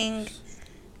saying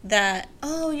that,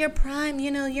 oh, your prime,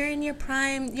 you know, you're in your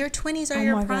prime, your 20s are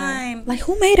your prime. God. Like,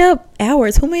 who made up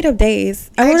hours? Who made up days?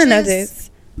 I want to know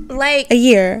this. Like, a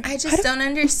year. I just don't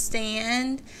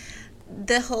understand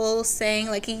the whole saying,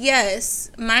 like,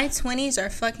 yes, my 20s are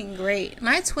fucking great.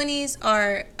 My 20s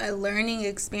are a learning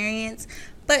experience.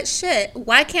 But shit,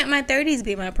 why can't my 30s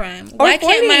be my prime? Why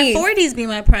can't my 40s be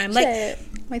my prime? Like, shit,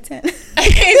 my 10.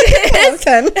 I'm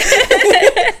 10.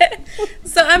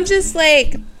 So I'm just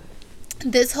like,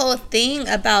 this whole thing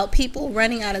about people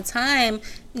running out of time.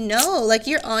 No, like,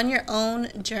 you're on your own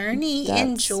journey.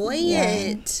 Enjoy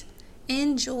it.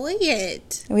 Enjoy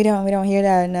it. We don't hear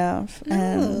that enough. No.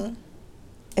 And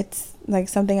it's like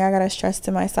something I gotta stress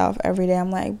to myself every day.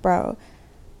 I'm like, bro,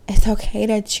 it's okay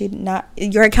that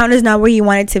your account is not where you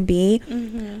want it to be,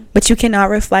 but you cannot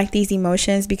reflect these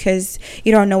emotions because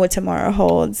you don't know what tomorrow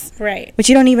holds. Right. But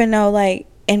you don't even know, like,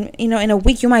 and in a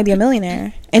week you might be a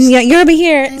millionaire, and you're over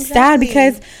here sad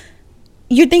because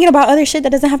you're thinking about other shit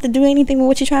that doesn't have to do anything with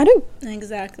what you're trying to do.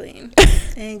 Exactly.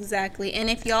 Exactly. And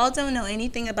if y'all don't know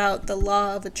anything about the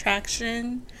law of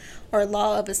attraction or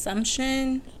law of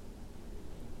assumption,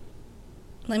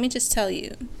 let me just tell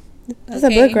you. It's a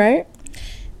book, right?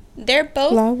 They're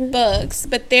both books,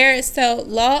 but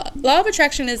law of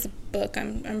attraction is a book,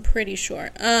 I'm pretty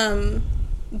sure.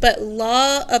 But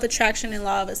law of attraction and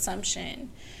law of assumption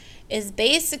is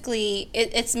basically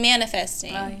it's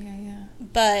manifesting. Oh yeah.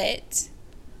 But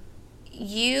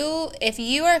if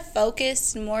you are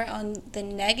focused more on the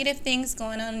negative things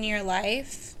going on in your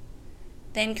life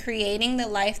than creating the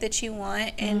life that you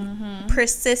want and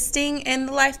persisting in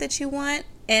the life that you want,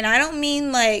 and I don't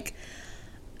mean like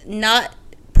not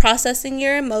processing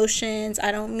your emotions,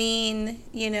 I don't mean,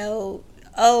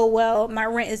 oh well, my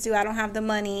rent is due, I don't have the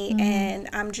money, and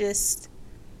I'm just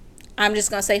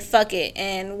gonna say fuck it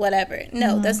and whatever.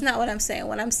 No, that's not what I'm saying.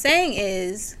 What I'm saying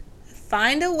is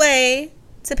find a way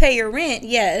to pay your rent,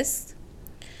 yes.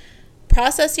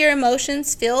 Process your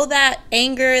emotions, feel that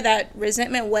anger, that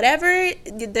resentment, whatever,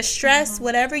 the stress,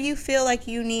 whatever you feel like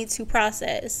you need to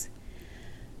process.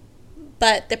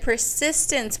 But the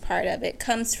persistence part of it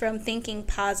comes from thinking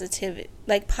positive.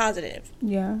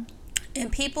 Yeah.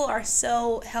 And people are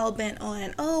so hell-bent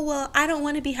on, oh, well, I don't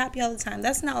want to be happy all the time.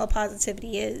 That's not what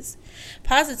positivity is.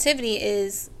 Positivity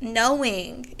is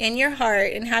knowing in your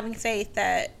heart and having faith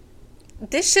that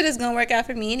this shit is going to work out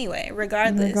for me anyway,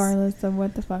 regardless of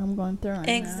what the fuck I'm going through right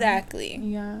exactly now.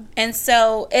 Yeah. And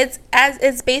so it's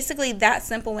basically that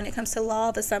simple when it comes to law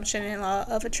of assumption and law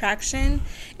of attraction.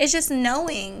 It's just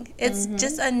knowing. It's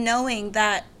just a knowing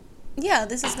that, yeah,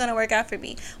 this is going to work out for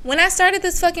me. When I started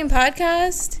this fucking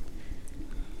podcast,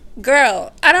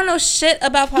 girl, I don't know shit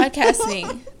about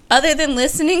podcasting other than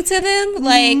listening to them.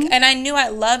 And I knew I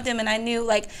loved them, and I knew,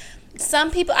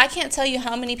 some people, I can't tell you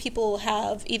how many people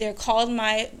have either called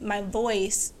my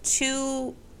voice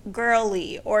too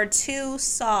girly or too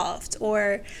soft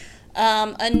or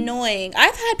annoying.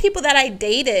 I've had people that I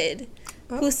dated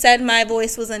who said my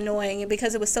voice was annoying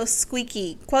because it was so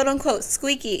squeaky, quote unquote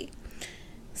squeaky.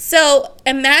 So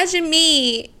imagine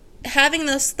me having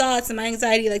those thoughts and my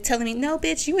anxiety telling me, no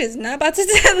bitch, you're not about to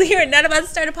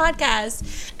start a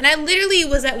podcast. And I literally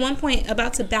was at one point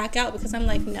about to back out because I'm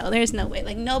like, no, there's no way,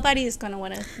 nobody is gonna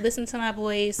want to listen to my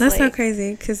voice. That's so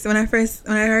crazy, because when I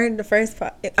heard the first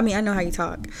I know how you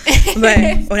talk, but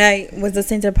when I was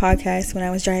listening to the podcast when I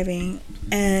was driving,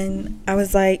 and I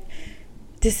was like,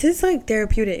 this is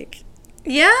therapeutic.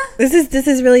 Yeah, this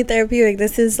is really therapeutic.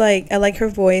 This is I like her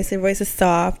voice. Her voice is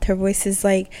soft. Her voice is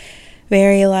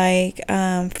very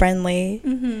friendly.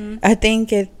 I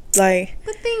think it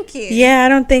but thank you. Yeah, I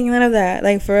don't think none of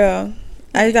that, for real.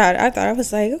 I thought I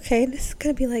was okay, this is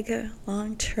gonna be a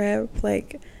long trip,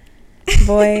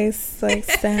 voice,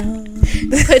 sound,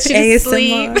 put you to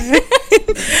sleep.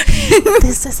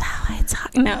 This is how I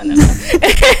talk. No.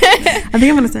 I think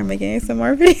I'm gonna start making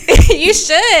ASMR videos. You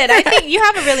should. I think you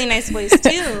have a really nice voice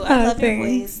too. I love your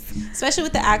voice, especially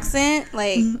with the accent.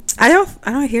 I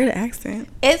don't hear the accent.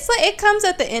 It's it comes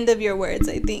at the end of your words,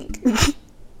 I think.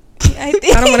 I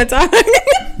don't want to talk.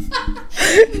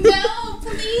 No,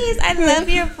 please. I love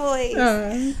your voice.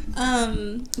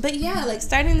 But yeah,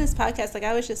 starting this podcast,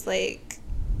 I was just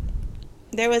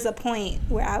there was a point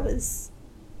where I was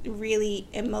really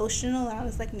emotional. I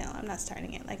was no, I'm not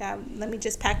starting it. Let me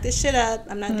just pack this shit up.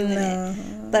 I'm not doing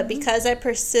it. But because I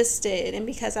persisted and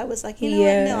because I was what?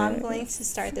 No, I'm going to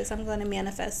start this. I'm going to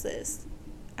manifest this.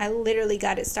 I literally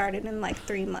got it started in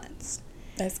 3 months.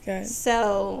 That's good.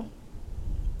 So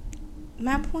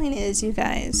my point is, you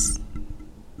guys,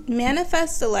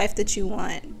 manifest the life that you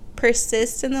want.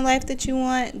 Persist in the life that you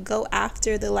want. Go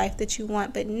after the life that you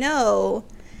want. But know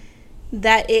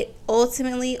that it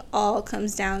ultimately all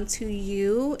comes down to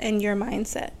you and your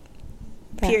mindset.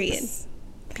 Period.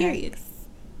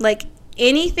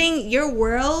 Anything, your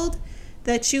world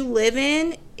that you live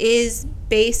in is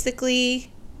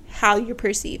basically how you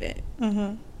perceive it.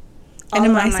 And it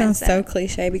might sound so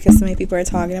cliche because so many people are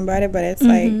talking about it, but it's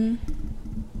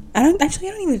I don't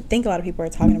even think a lot of people are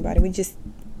talking about it.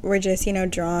 We're just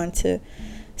drawn to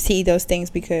see those things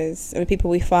because of the people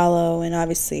we follow, and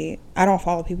obviously I don't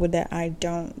follow people that I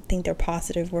don't think they're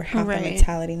positive or have that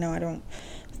mentality. No, I don't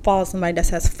follow somebody that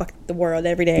says fuck the world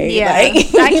every day. Yeah, I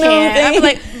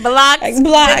can't. I'm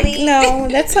block. No,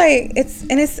 that's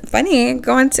it's funny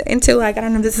going into I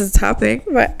don't know if this is a topic,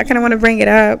 but I kind of want to bring it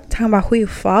up. Talking about who you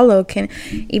follow can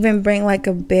even bring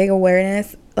a big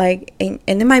awareness, and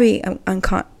it might be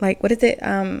what is it?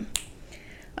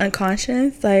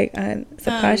 unconscious, like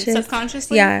subconscious,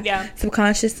 subconsciously.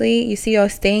 Subconsciously, you see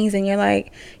those things, and you're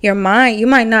like, your mind, you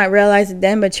might not realize it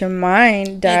then, but your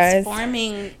mind does. It's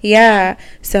forming. Yeah.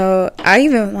 So I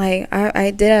even like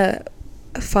I did a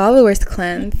followers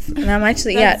cleanse, and I'm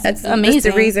actually that's amazing. That's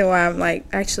the reason why I'm like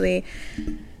actually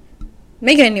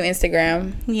making a new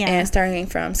Instagram and starting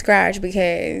from scratch,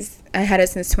 because I had it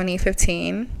since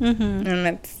 2015, and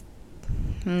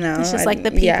it's just like the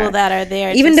people that are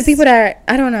there, even the people that are,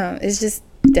 I don't know, it's just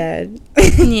dead.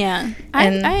 I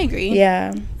agree.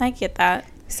 I get that.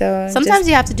 So sometimes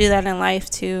you have to do that in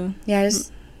life too.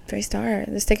 Just restart,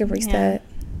 just take a reset,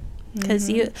 because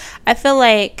I feel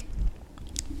like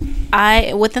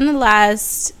within the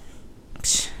last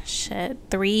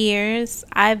 3 years,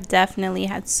 I've definitely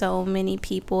had so many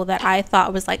people that I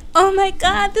thought was like, oh my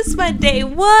god, this is my day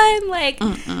one, like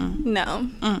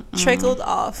trickled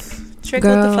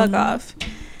the fuck off.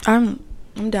 I'm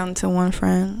down to one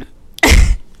friend.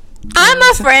 I'm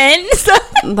a friend.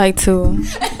 Like 2.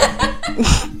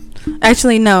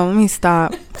 Actually, no, let me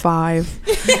stop. 5.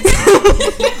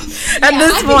 At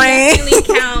this point, I can definitely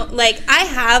count. Like, I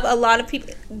have a lot of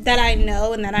people that I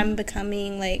know and that I'm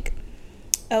becoming like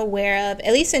aware of,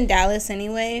 at least in Dallas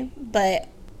anyway, but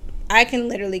I can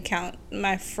literally count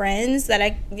my friends that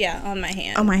on my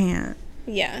hand.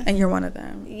 And you're one of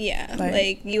them.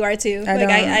 Like you are too.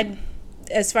 I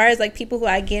as far as like people who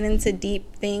I get into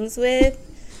deep things with,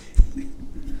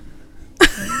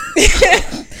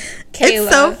 Kayla, it's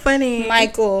so funny.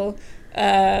 Michael,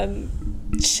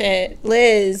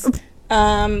 Liz,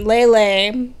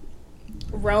 Lele,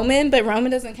 Roman, but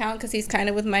Roman doesn't count because he's kind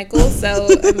of with Michael, so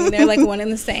I mean they're like one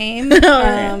and the same.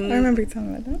 I remember you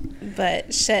talking about that.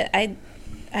 But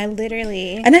I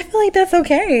literally, and I feel like that's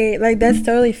okay. Like that's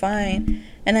totally fine.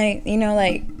 And I,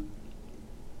 like,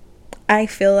 I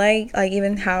feel like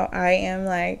even how I am,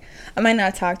 like, I might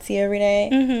not talk to you every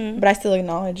day, but I still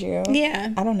acknowledge you.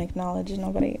 I don't acknowledge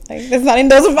nobody. Like, that's not in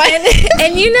those of mine.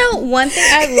 And one thing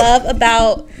I love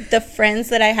about the friends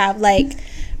that I have, like,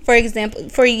 for example,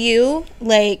 for you,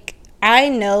 like, I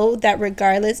know that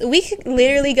regardless, we could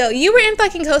literally go. You were in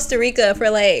fucking Costa Rica for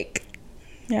like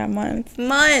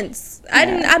months.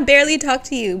 I barely talked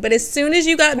to you, but as soon as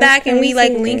you got back and we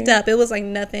like linked up, it was like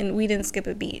nothing. We didn't skip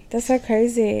a beat. That's so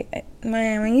crazy,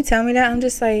 man. When you tell me that, I'm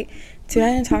just like, dude,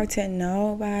 I didn't talk to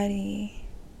nobody.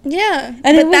 Yeah,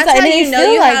 and it was that's like, how you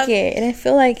know you like it. It didn't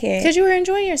feel like it because you were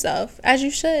enjoying yourself as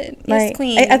you should. Like, yes,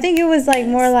 queen. I think it was like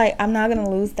more like I'm not gonna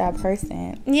lose that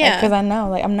person. Yeah, because I know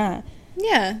like I'm not.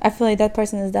 Yeah, I feel like that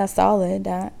person is that solid.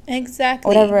 That exactly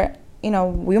whatever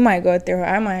we might go through, or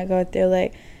I might go through.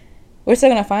 Like we're still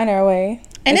gonna find our way.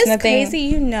 And it's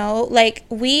crazy, like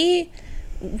when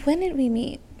did we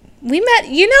meet? We met.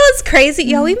 It's crazy,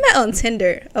 yo. We met on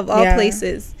Tinder of all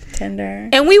places. Tinder.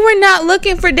 And we were not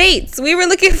looking for dates. We were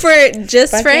looking for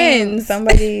just friends.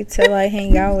 Somebody to like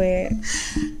hang out with.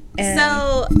 And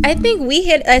so I think we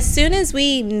hit as soon as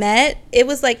we met. It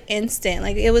was like instant.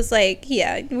 Like it was like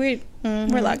we're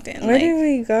locked in. Where did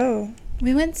we go?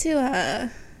 We went to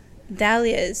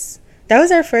Dahlia's. That was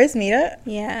our first meetup.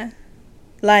 Yeah.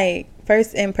 Like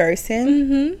first in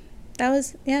person. That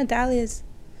was Dahlia's.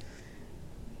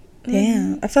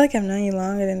 Damn, I feel like I've known you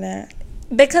longer than that.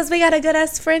 Because we got a good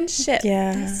ass friendship.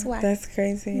 Yeah, that's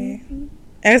crazy.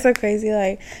 It was so crazy.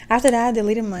 Like after that, I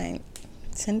deleted my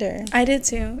Tinder. I did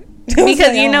too. Because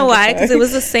like, you know why? Because it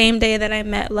was the same day that I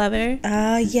met Lover.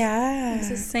 Yeah. It was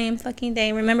the same fucking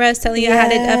day. Remember I was telling you I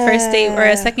had a first date or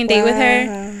a second date with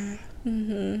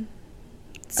her?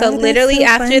 So literally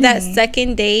after that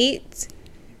second date,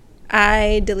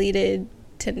 I deleted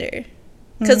Tinder.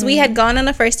 Because we had gone on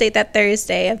a first date that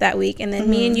Thursday of that week. And then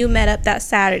me and you met up that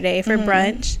Saturday for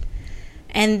brunch.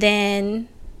 And then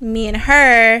me and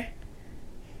her,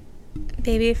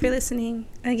 baby, if you're listening,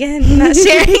 again, not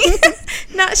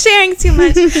sharing too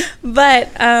much. But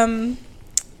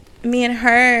me and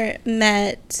her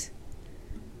met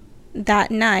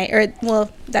that night, or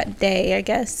that day, I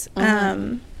guess.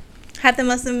 Had the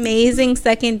most amazing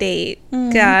second date.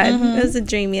 God, it was the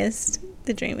dreamiest.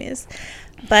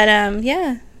 But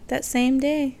that same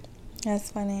day. That's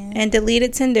funny. And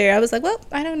deleted Tinder. I was like, well,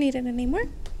 I don't need it anymore.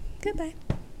 Goodbye.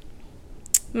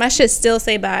 My shit still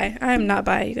say bye. I am not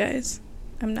bi, you guys.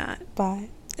 I'm not. Bi.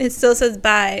 It still says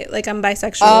bi, like I'm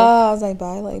bisexual. Oh, I was like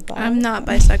bi, like bi. I'm not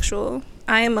bisexual.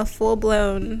 I am a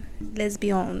full-blown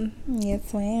lesbian.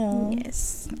 Yes, ma'am.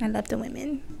 Yes. I love the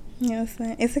women. Yes,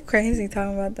 ma'am. It's crazy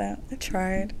talking about that. I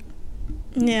tried.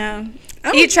 Yeah.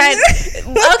 You tried.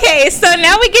 Okay, so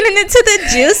now we're getting into the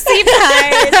juicy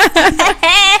part.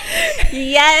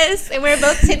 Yes, and we're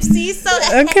both tipsy, so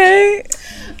okay.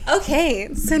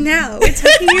 Okay, so now we're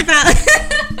talking about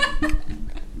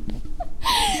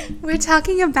We're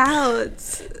talking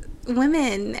about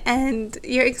women and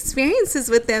your experiences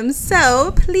with them.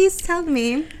 So please tell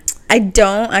me. I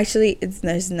don't actually.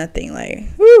 There's nothing like.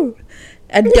 Woo.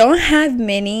 I don't have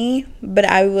many, but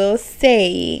I will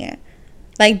say,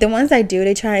 like the ones I do,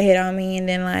 they try to hit on me, and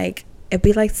then like it'd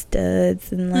be like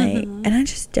studs and like, and I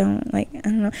just don't like. I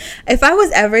don't know. If I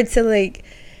was ever to like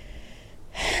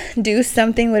do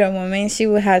something with a woman, she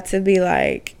would have to be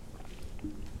like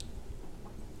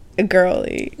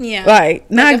girly,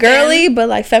 like not like girly femme? But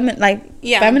like feminine, like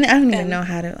feminine. I don't even know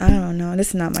how to. I don't know. This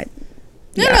is not my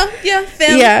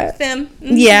femme.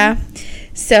 Yeah.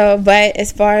 So, but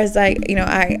as far as like, you know,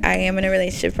 I am in a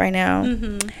relationship right now,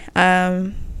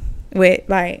 with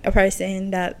like a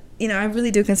person that, you know, I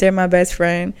really do consider my best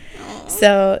friend. Aww.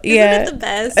 So yeah, Isn't it the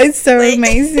best? It's so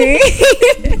amazing.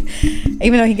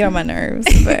 Even though he get on my nerves,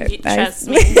 but trust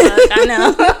me, look, I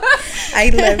know. I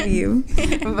love you,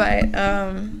 but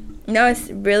no, it's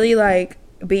really like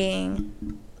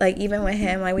being like, even with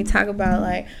him, like we talk about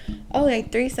like, oh,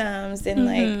 like threesomes and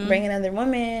like bringing other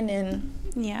women and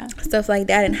stuff like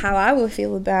that, and how I would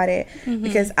feel about it,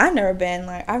 because I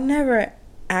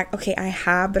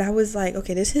have, but I was like,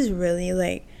 okay, this is really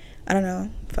like, I don't know,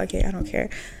 fuck it, I don't care.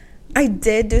 I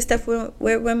did do stuff with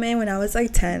women when I was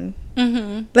like 10.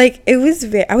 Like I was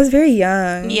very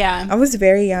young. I was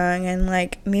very young, and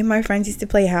like me and my friends used to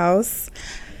play house.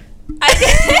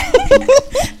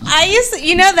 I used to,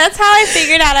 you know, that's how I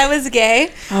figured out I was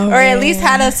gay, or at least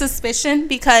had a suspicion,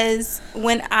 because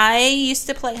when I used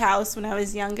to play house when I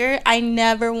was younger, I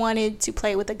never wanted to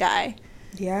play with a guy.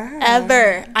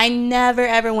 Ever. I never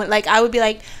ever went, like I would be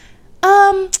like,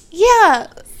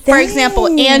 for example,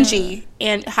 Angie,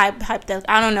 and hypothetical,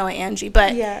 I don't know Angie,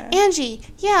 but Angie,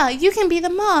 you can be the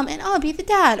mom and I'll be the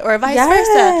dad, or vice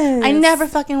versa. I never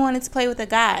fucking wanted to play with a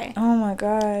guy. Oh my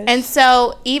gosh. And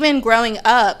so even growing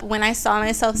up, when I saw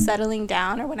myself settling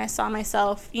down, or when I saw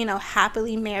myself, you know,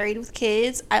 happily married with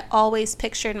kids, I always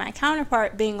pictured my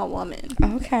counterpart being a woman.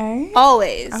 Okay.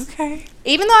 Always. Okay.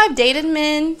 Even though I've dated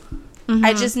men,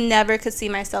 I just never could see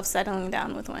myself settling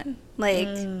down with one. Like,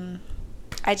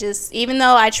 I just, even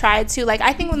though I tried to, like,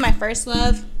 I think with my first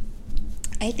love,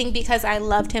 I think because I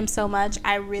loved him so much,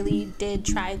 I really did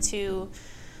try to,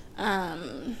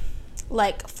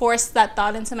 like, force that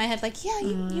thought into my head, like,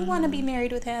 you want to be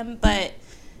married with him, but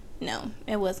no,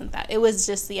 it wasn't that. It was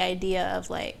just the idea of,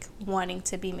 like, wanting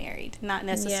to be married, not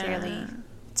necessarily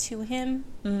to him,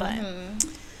 but...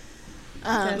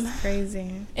 That's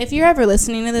crazy. If you're ever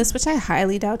listening to this, which I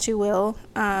highly doubt you will,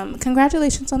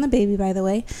 congratulations on the baby, by the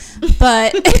way.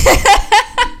 But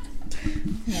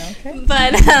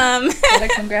gotta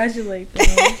congratulate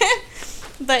them.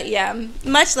 But yeah,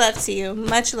 much love to you.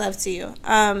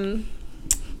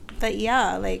 But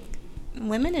yeah, like,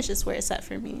 women is just where it's at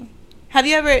for me. Have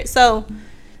you ever? So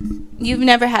you've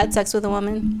never had sex with a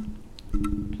woman,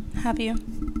 have you?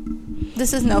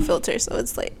 This is no filter, so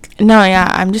it's like... No,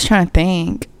 I'm just trying to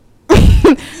think.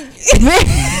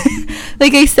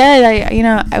 Like I said,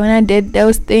 when I did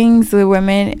those things with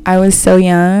women, I was so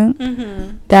young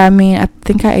that, I mean, I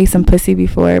think I ate some pussy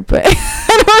before, but...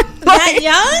 That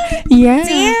young? Yeah.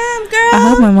 Damn, girl. I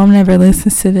hope my mom never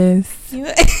listens to this.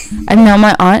 I know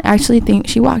my aunt actually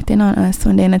she walked in on us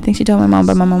one day, and I think she told my mom,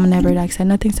 but my mom never like said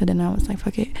nothing, so then I was like,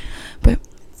 fuck it. But...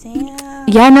 Damn.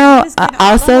 Yeah, no,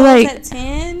 also, like... At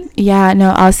 10? Yeah,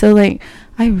 no, also, like,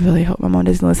 I really hope my mom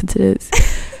doesn't listen to this.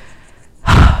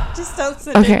 Just don't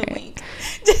send her the link.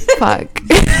 Fuck.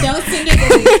 Don't send her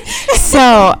the link.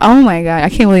 So, oh my god, I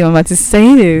can't believe I'm about to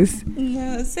say this.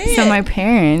 No, say it. So my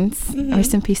parents,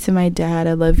 rest in peace to my dad,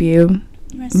 I love you.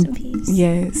 Rest in peace.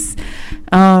 Yes.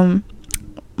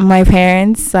 My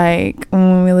parents, like,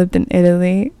 when we lived in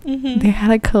Italy, they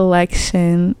had a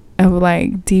collection of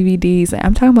like DVDs. Like,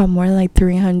 I'm talking about more like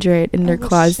 300 in their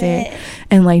closet, shit.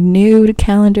 And like nude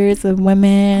calendars of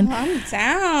women. Oh, I'm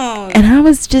down. And I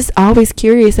was just always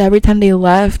curious. Every time they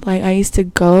left, like, I used to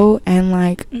go and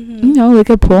like you know,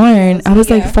 look at porn. I was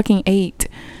like fucking 8,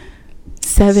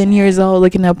 7 years old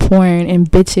looking at porn and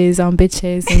bitches on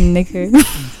bitches and niggas.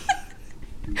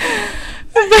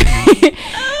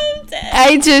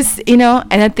 I just, you know,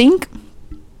 and I think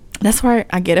that's where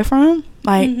I get it from.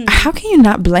 Like, how can you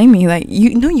not blame me? Like,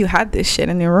 you know, you had this shit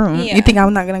in your room. You think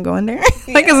I'm not gonna go in there?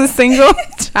 Like, as a single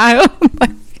child?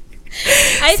 Like,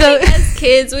 I think as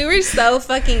kids, we were so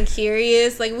fucking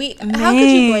curious. Like, how could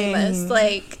you blame us?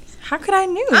 Like, how could I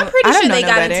knew? I'm pretty sure they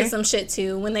got into some shit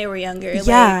too when they were younger.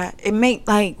 Yeah, like, it make,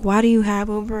 like, why do you have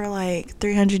over like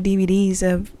 300 DVDs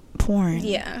of porn?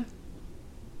 Yeah,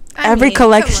 every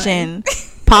collection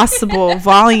possible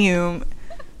volume.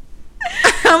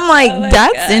 I'm like,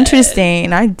 that's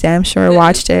interesting. I damn sure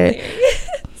watched it.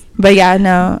 But yeah,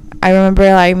 no, I remember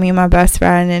like me and my best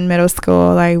friend in middle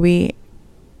school, like we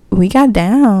got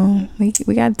down. We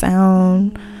got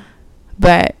down.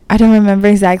 But I don't remember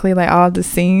exactly like all the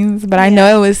scenes, but I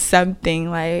know it was something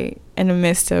like in the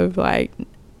midst of like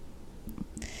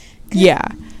yeah.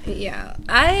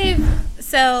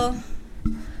 So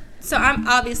I'm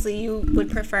obviously you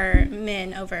would prefer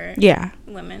men over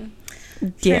women.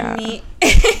 For me,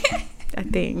 I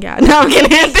think no, I'm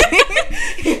kidding.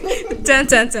 Dun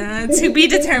dun dun. To be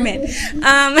determined.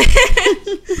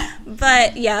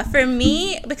 But yeah, for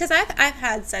me, because I've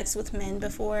had sex with men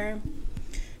before,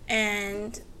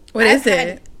 and what is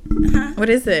it? What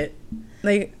is it?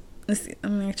 Like,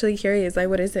 I'm actually curious. Like,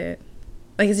 what is it?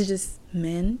 Like, is it just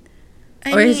men,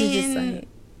 or is it just like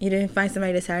you didn't find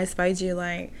somebody that satisfied you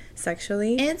like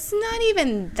sexually? It's not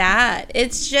even that.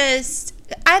 It's just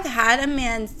I've had a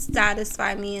man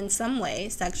satisfy me in some way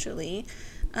sexually.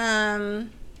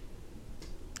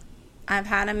 I've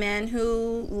had a man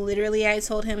who literally I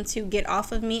told him to get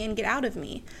off of me and get out of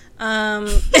me.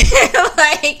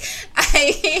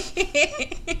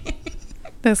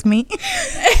 That's me.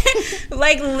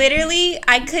 Like, literally,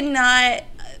 I could not.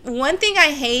 One thing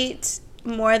I hate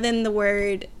more than the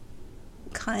word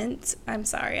cunt. I'm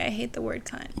sorry, I hate the word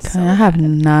cunt. So I have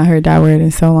not heard that word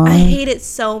in so long. I hate it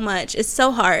so much. It's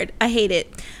so hard. I hate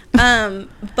it.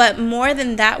 But more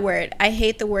than that word, I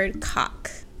hate the word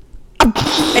cock.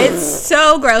 It's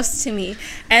so gross to me.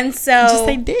 And so just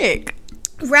say dick.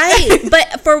 Right.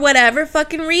 But for whatever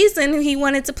fucking reason, he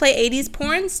wanted to play 80s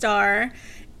porn star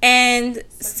and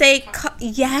say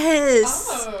yes.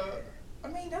 Oh, I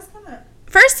mean, that's kind of...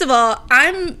 First of all,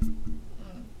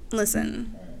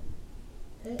 listen.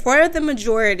 For the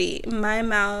majority, my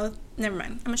mouth... Never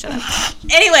mind. I'm gonna shut up.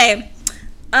 Anyway,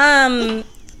 I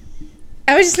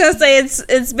was just gonna say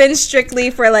it's been strictly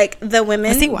for like the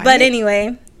women. But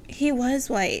anyway, he was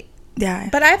white. Yeah.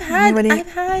 But I've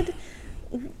had,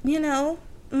 you know,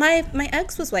 my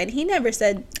ex was white. He never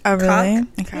said oh really cock.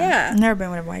 Okay. Yeah, I've never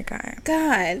been with a white guy.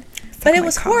 God, but it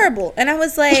was horrible, and I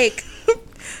was like,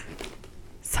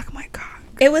 suck my cock.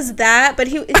 It was that, but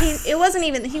he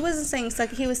wasn't saying suck.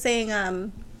 He was saying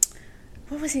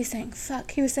what was he saying?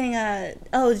 Fuck. He was saying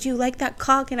oh, do you like that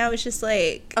cock? And I was just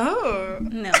like, oh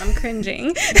no, I'm cringing.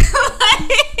 Like,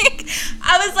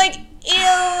 I was like,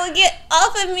 ew, get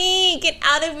off of me, get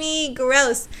out of me,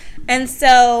 gross. And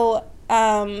so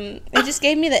it just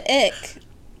gave me the ick.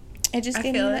 It just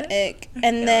gave me the ick.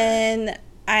 And then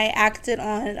I acted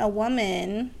on a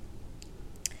woman,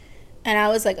 and I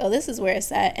was like, oh, this is where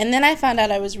it's at. And then I found out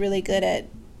I was really good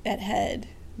at head.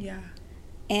 Yeah.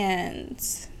 And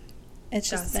it's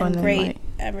just been great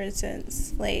ever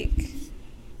since. Like,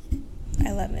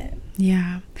 I love it.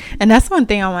 Yeah. And that's one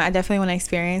thing I definitely want to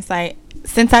experience. Like,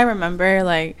 since I remember,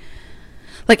 like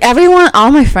everyone,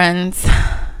 all my friends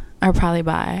are probably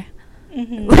bi.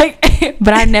 Mm-hmm. Like,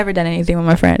 but I've never done anything with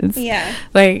my friends. Yeah.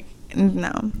 Like,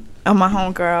 no. Oh, my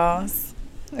homegirls.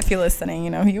 If you're listening, you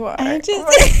know who you are. I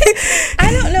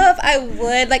don't know if I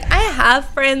would. Like, I have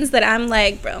friends that I'm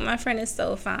like, bro, my friend is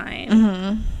so fine.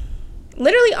 Mm-hmm.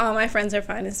 Literally all my friends are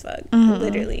fine as fuck. Mm-hmm.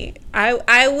 Literally.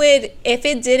 I would, if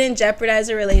it didn't jeopardize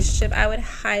a relationship, I would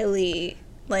highly,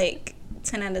 like,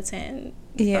 10 out of 10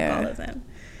 fuck all of them.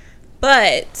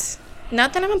 But,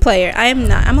 not that I'm a player. I am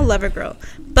not. I'm a lover girl.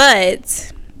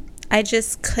 But I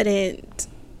just couldn't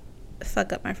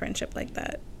fuck up my friendship like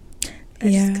that. I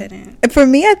just couldn't. For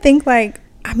me, I think, like,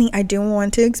 I mean, I do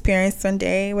want to experience one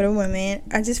day with a woman.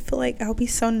 I just feel like I'll be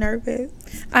so nervous.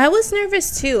 I was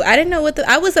nervous too. I didn't know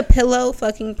I was a pillow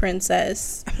fucking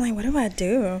princess. I'm like, what do I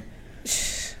do?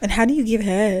 And how do you give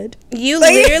head? You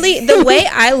literally, the way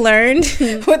I learned.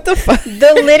 What the fuck?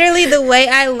 The way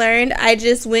I learned, I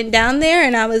just went down there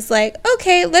and I was like,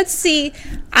 okay, let's see.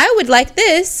 I would like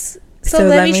this. So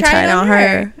let me try it on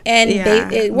her. And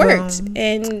it worked. Boom.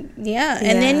 And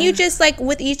and then you just, like,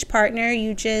 with each partner,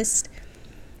 you just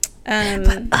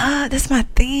but that's my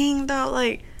thing though.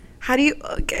 Like, how do you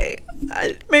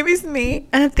maybe it's me,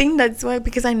 and I think that's why,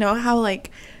 because I know how,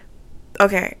 like,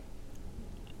 okay.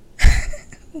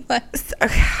 What?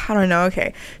 Okay, I don't know.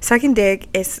 Okay, sucking dick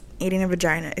is eating a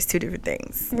vagina. It's two different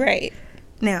things. Right.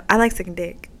 Now, I like sucking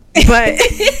dick, but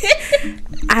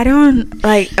I don't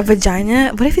like a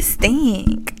vagina. What if it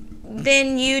stink?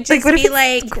 Then you just be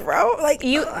like, gross. Like,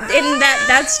 you, and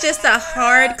that's just a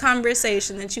hard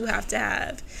conversation that you have to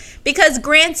have. Because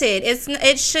granted,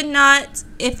 it should not.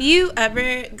 If you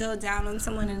ever go down on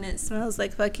someone and it smells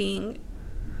like fucking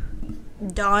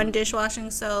Dawn dishwashing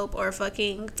soap or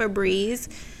fucking Febreze,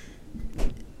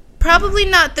 probably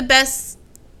not the best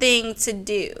thing to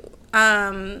do.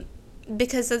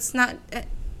 Because it's not.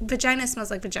 vagina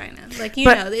smells like vagina. Like, you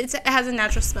know, it has a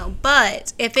natural smell.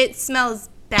 But if it smells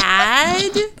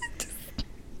bad...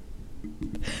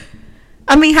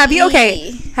 I mean, have you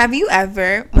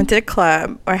ever went to the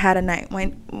club or had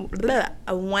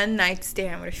a one night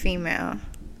stand with a female?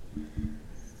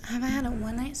 Have I had a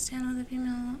one night stand with a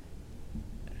female?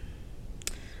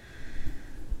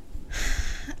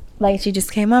 Like, she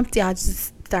just came up to y'all,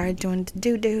 just started doing the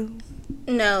doo-doo?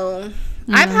 No.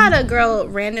 I've had a girl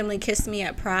randomly kiss me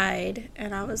at Pride,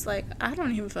 and I was like, I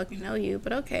don't even fucking know you,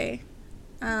 but okay.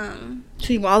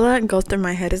 See, all that goes through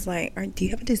my head is like, do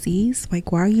you have a disease?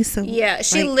 Like, why are you so... Yeah,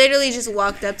 she literally just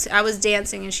walked up to... I was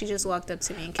dancing, and she just walked up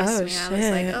to me and kissed me. Shit. I was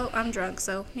like, oh, I'm drunk,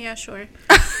 so yeah, sure.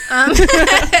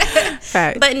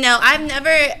 But no, I've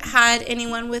never had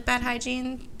anyone with bad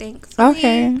hygiene, thankfully.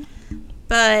 Okay.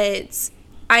 But...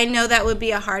 I know that would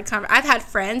be a hard conversation. I've had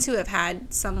friends who have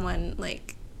had someone,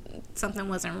 like, something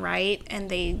wasn't right, and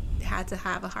they had to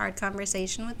have a hard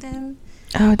conversation with them.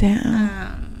 Oh,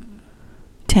 damn.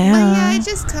 But, yeah, it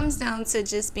just comes down to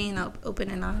just being open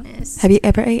and honest. Have you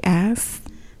ever ate ass?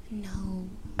 No.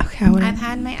 Okay, I've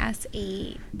had my ass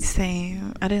ate.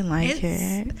 Same. I didn't like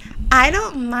it. I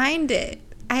don't mind it.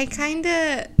 I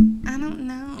don't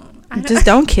know. Just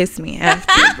don't kiss me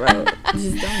after, bro.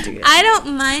 Just don't do it. I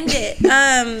don't mind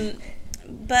it.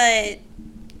 But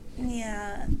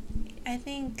yeah, I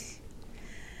think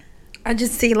I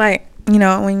just see, like, you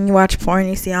know, when you watch porn,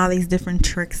 you see all these different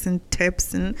tricks and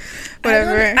tips and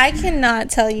whatever. I cannot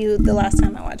tell you the last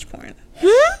time I watched porn.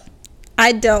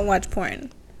 I don't watch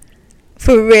porn.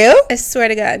 For real? I swear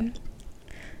to God.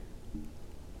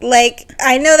 Like,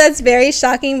 I know that's very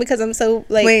shocking because I'm so,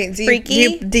 like,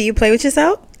 freaky. Do you play with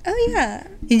yourself? Oh, yeah.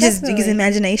 You just use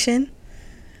imagination?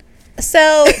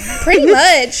 So, pretty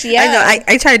much, yeah. I know.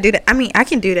 I try to do that. I mean, I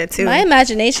can do that, too. My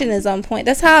imagination is on point.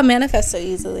 That's how I manifest so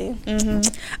easily. Mm-hmm.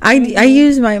 I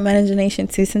use my imagination,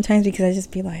 too, sometimes because I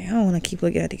just be like, I don't want to keep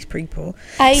looking at these people.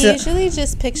 I usually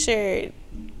just picture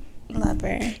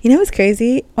lover. You know what's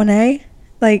crazy? When I,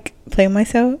 like, play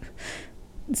myself,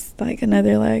 it's like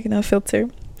another, like, no filter.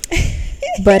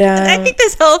 But I think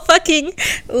this whole fucking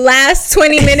last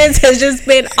 20 minutes has just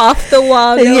been off the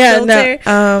wall. Filter.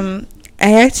 No.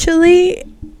 I actually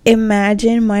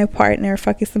imagine my partner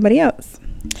fucking somebody else.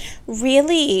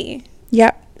 Really?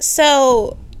 Yep.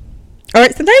 So, or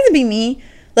sometimes it'd be me,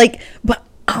 like, but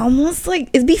almost like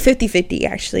it'd be 50-50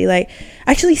 actually. Like,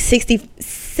 actually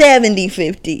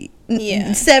 70-50.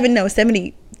 Yeah.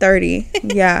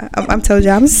 70-30. Yeah. I'm told you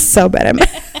I'm so bad at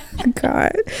math.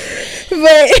 God.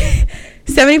 But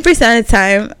 70% of the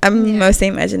time, I'm mostly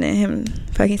imagining him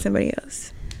fucking somebody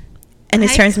else, and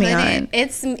it turns me on.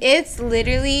 It's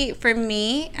literally, for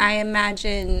me, I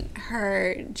imagine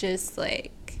her just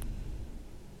like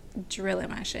drilling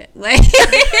my shit, like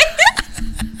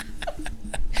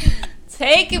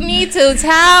take me to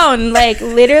town, like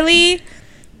literally.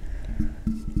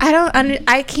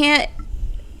 I can't.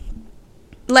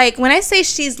 Like, when I say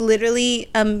she's literally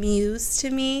a muse to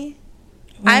me,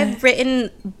 what? I've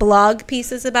written blog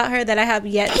pieces about her that I have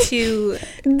yet to...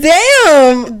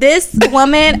 Damn! This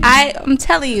woman, I'm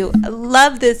telling you, I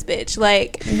love this bitch.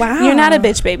 Like, wow. You're not a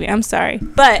bitch, baby. I'm sorry.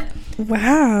 But,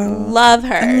 wow. Love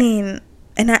her. I mean,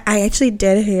 and I actually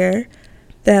did hear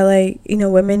that, like, you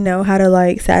know, women know how to,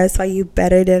 like, satisfy you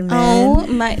better than men. Oh,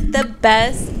 the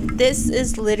best. This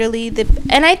is literally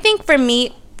and I think for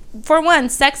me... For one,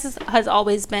 sex has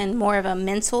always been more of a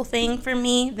mental thing for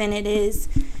me than it is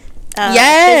physical.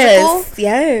 Yes,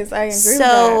 I agree with that.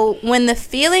 So when the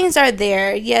feelings are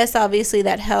there, yes, obviously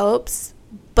that helps.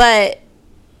 But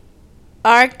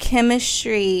our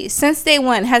chemistry since day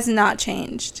one has not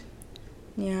changed.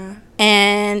 Yeah.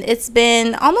 And it's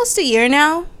been almost a year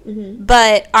now. Mm-hmm.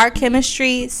 But our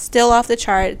chemistry still off the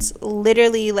charts.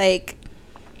 Literally, like,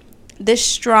 the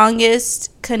strongest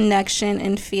connection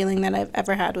and feeling that I've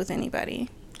ever had with anybody.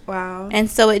 Wow. And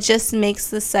so it just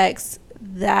makes the sex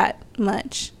that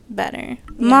much better.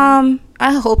 Yeah. Mom,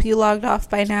 I hope you logged off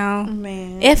by now.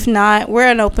 Man. If not, we're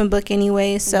an open book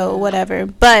anyway, so whatever.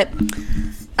 But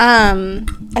I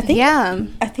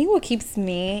think what keeps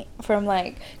me from,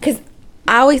 like, because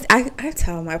I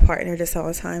tell my partner this all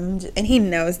the time, and he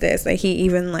knows this. Like, he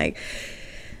even like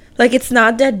it's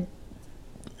not that,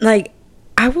 like,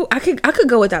 I could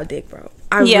go without dick, bro.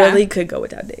 I really could go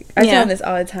without dick. I tell him this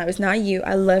all the time. It's not you.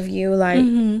 I love you. Like,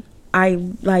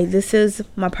 this is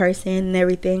my person and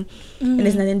everything. Mm-hmm. And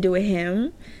it's nothing to do with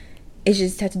him. It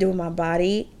just has to do with my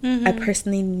body. Mm-hmm. I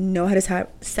personally know how to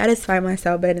satisfy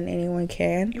myself better than anyone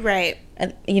can. Right.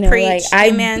 And, you know, like,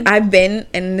 I've been,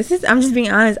 and I'm just being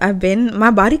honest,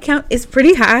 my body count is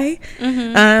pretty high.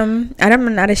 Mm-hmm. And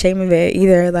I'm not ashamed of it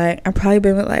either. Like, I've probably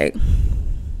been with, like,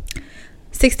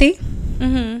 60.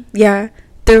 Yeah,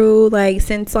 through like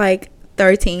since like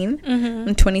 13.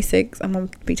 I'm 26. I'm gonna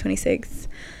be 26.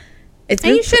 And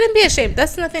you shouldn't be ashamed.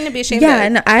 That's nothing to be ashamed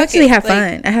of. No, I actually have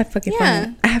fun. I have fucking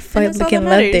fun. I have fucking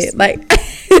loved it. Like,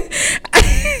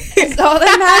 it's all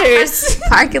that matters.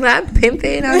 Parking lot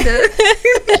pimping on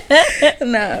the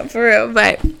no, for real.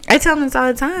 But I tell him this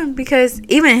all the time because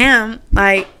even him,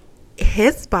 like,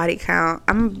 his body count,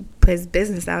 I'm gonna put his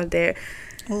business out there.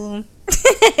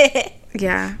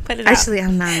 Yeah. Put it actually out.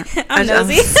 I'm not. I'm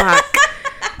nosy. Fuck.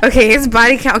 Okay, his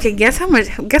body count. Okay, guess what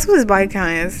his body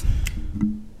count is?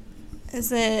 Is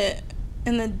it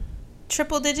in the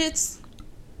triple digits?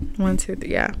 1, 2, 3.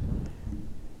 Yeah.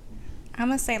 I'm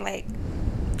gonna say like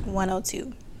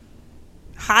 102.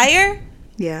 Higher?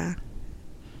 Yeah.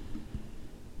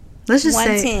 Let's just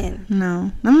 110. say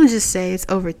no. I'm gonna just say it's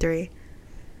over 3.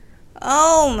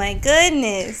 Oh my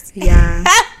goodness. Yeah.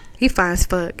 He fine as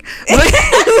fuck.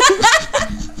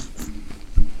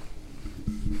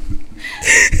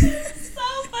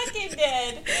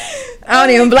 Dead. I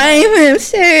don't even blame him.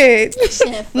 Shit.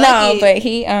 No, you. but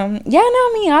he I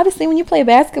mean, obviously when you play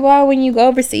basketball, when you go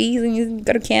overseas and you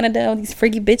go to Canada, all these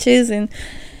freaky bitches, and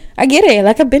I get it.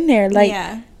 Like, I've been there. Like,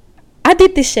 yeah. I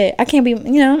did this shit. I can't be,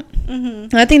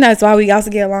 And I think that's why we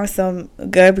also get along so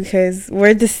good, because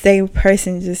we're the same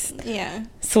person, just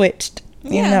switched,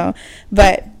 you know.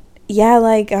 But yeah,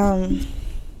 like I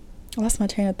lost my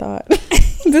train of thought.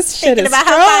 This shit is about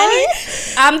how funny.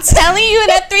 I'm telling you,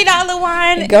 that $3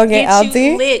 wine go get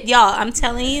Aldi lit, y'all. I'm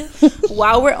telling you,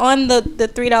 while we're on the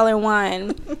 $3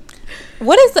 wine,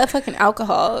 what is the fucking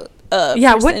alcohol?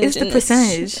 What is the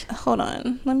percentage? Hold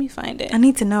on, let me find it. I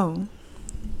need to know.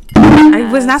 I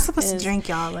was not supposed to drink,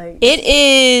 y'all. Like, it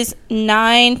is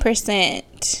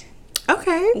 9%.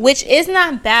 Okay. Which is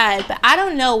not bad, but I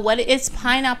don't know what it's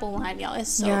pineapple wine, y'all.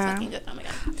 It's so fucking good. Oh my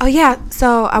god. Oh yeah.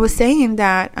 So I was saying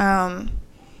that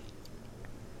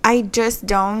I just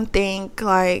don't think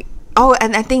like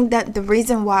and I think that the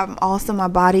reason why also my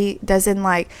body doesn't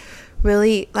like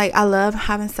really like, I love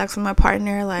having sex with my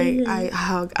partner, like I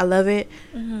hug, I love it.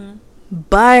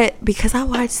 But because I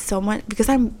watch so much, because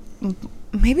I'm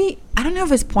maybe, I don't know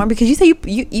if it's porn, because you say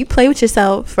you play with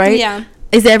yourself, right? Yeah.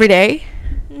 Is it every day?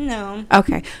 No.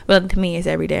 Okay. Well, to me, it's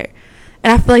every day.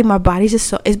 And I feel like my body's just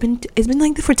so, it's been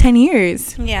like this for 10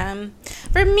 years. Yeah.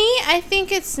 For me, I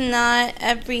think it's not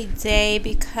every day,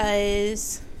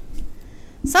 because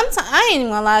sometimes, I ain't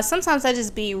even gonna lie, sometimes I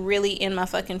just be really in my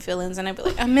fucking feelings, and I be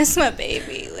like, I miss my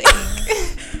baby. Like,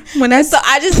 so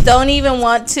I just don't even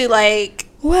want to, like,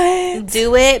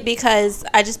 do it, because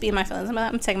I just be in my feelings.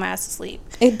 I'm taking my ass to sleep.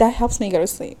 That helps me go to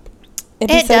sleep.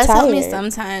 It does help me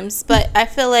sometimes, but I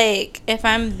feel like if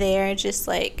I'm there just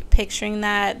like picturing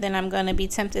that, then I'm gonna be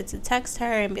tempted to text her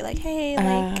and be like, hey,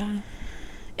 like,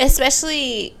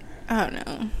 especially, I don't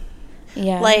know,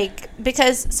 like,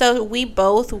 because so we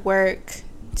both work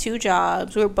 2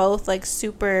 jobs, we're both like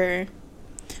super,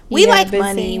 we like busy.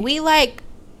 Money, we like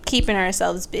keeping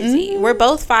ourselves busy. We're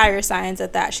both fire signs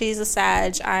at that. She's a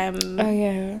Sag, I'm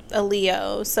a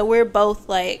Leo, so we're both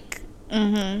like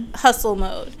hustle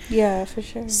mode. Yeah, for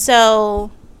sure.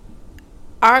 So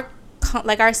our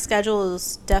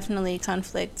schedules definitely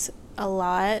conflict a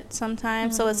lot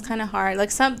sometimes. So it's kind of hard.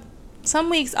 Like some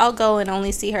weeks I'll go and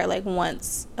only see her like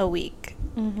once a week,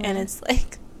 and it's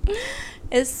like,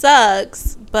 it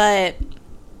sucks, but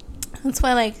that's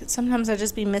why, like, sometimes I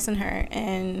just be missing her,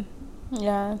 and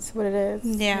that's what it is.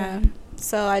 Yeah.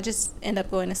 So I just end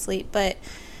up going to sleep. But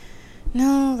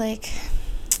no, like,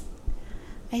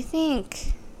 I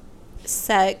think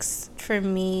sex for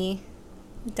me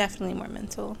definitely more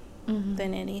mental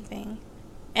than anything,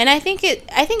 and I think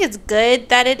it's good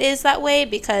that it is that way,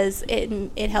 because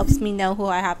it helps me know who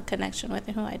I have a connection with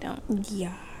and who I don't.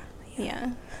 Yeah.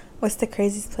 What's the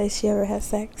craziest place you ever had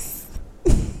sex?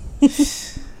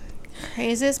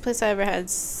 Craziest place I ever had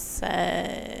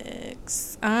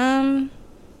sex. I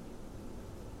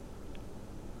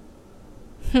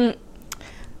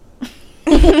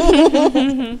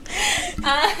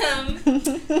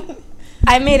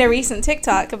made a recent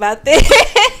TikTok about this.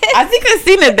 I think I've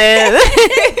seen it there.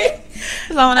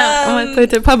 So I want to put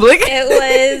it to public. It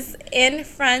was in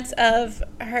front of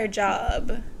her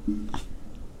job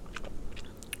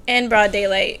in broad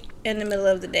daylight in the middle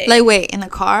of the day. Like, wait, in a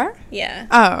car? Yeah.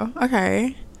 Oh,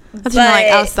 okay. That's like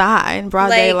outside in broad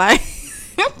daylight.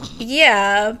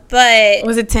 Yeah, but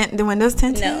was it the windows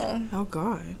tinted? No. Oh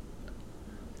God.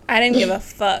 I didn't give a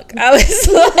fuck. I was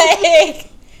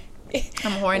like,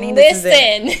 I'm horny.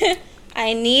 Listen,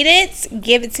 I need it.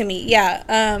 Give it to me. Yeah.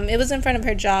 It was in front of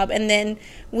her job, and then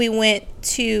we went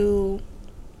to.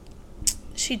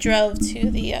 She drove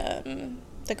to the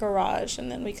the garage,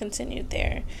 and then we continued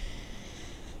there.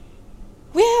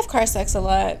 We have car sex a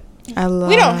lot. We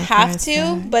don't have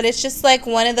to, but it's just like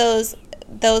one of those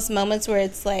moments where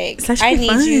it's like, I need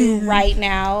fun. You right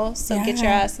now, so get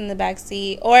your ass in the back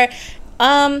seat. Or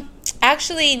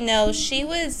actually no, she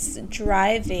was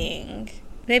driving.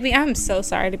 Baby, I'm so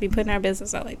sorry to be putting our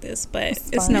business out like this, but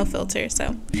it's no filter.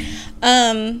 So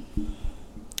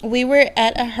we were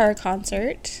at a Her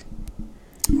concert.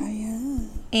 Oh yeah.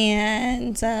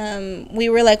 And we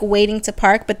were like waiting to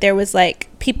park, but there was like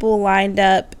people lined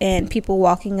up and people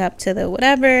walking up to the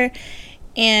whatever,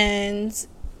 and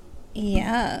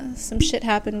yeah, some shit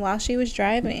happened while she was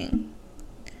driving,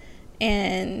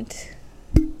 and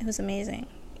it was amazing.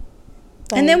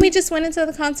 And then we just went into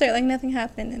the concert like nothing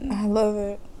happened. And I love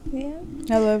it. Yeah,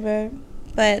 I love it.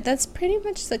 But that's pretty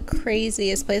much the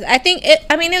craziest place. I think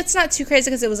it's not too crazy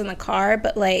because it was in the car,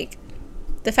 but like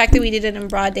the fact that we did it in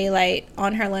broad daylight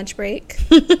on her lunch break.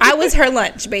 I was her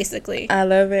lunch, basically. I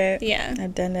love it. Yeah.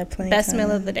 I've done that plenty Best times.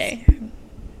 meal of the day.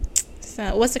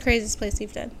 So, what's the craziest place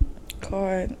you've done?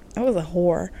 God, I was a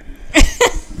whore.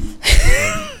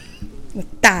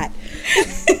 With that.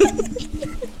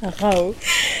 A hoe.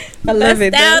 I love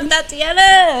it. Bust down,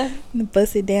 Tatiana.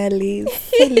 Bust it down, Liz.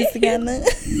 Luciana.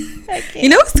 Okay. You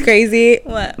know what's crazy?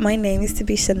 What? My name used to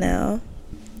be Chanel.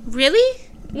 Really?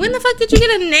 When the fuck did you get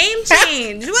a name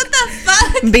change? What the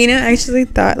fuck? Bina actually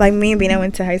thought, like, me and Bina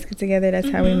went to high school together. That's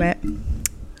how we met.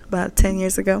 About 10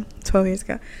 years ago. 12 years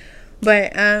ago.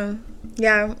 But,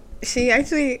 yeah, she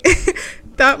actually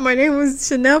thought my name was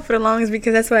Chanel for the longest,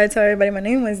 because that's why I told everybody my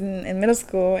name was in middle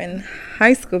school and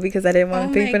high school, because I didn't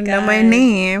want people to know my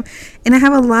name. And I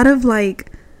have a lot of, like,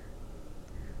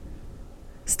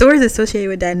 stories associated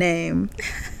with that name.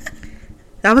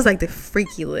 That was like the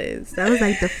freaky Liz. That was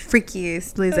like the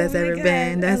freakiest Liz that's ever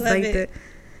been. That's like it.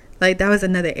 That was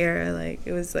another era. Like,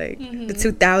 it was like the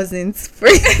 2000s.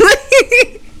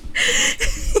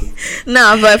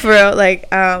 No, but for real, like,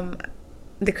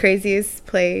 the craziest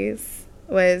place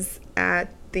was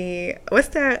at the, what's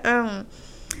that,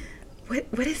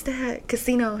 what is that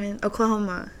casino in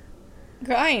Oklahoma?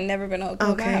 Girl, I ain't never been to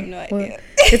Oklahoma. Okay. I have no idea. Well,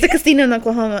 it's a casino in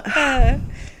Oklahoma.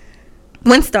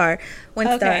 One star.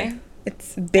 Okay.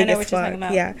 It's big as fuck.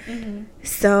 Yeah.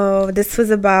 So this was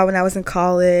about when I was in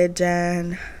college,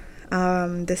 and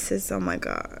this is, oh my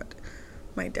god,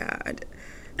 my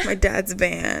dad's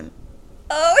van.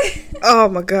 Oh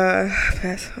my god,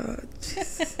 that's hard.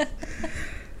 This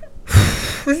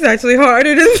is actually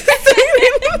harder than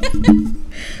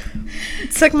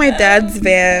took my dad's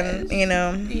van, you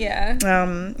know.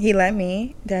 Yeah. He let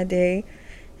me that day.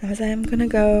 I was like, I'm gonna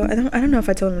go. I don't know if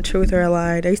I told him the truth or I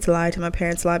lied. I used to lie to my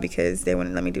parents a lot because they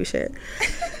wouldn't let me do shit.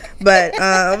 But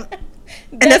and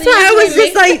that's why I was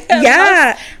just like,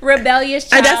 yeah, rebellious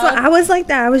child. That's why I was like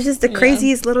that. I was just the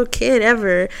craziest little kid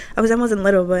ever. I wasn't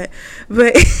little, but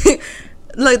like,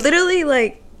 literally,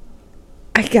 like,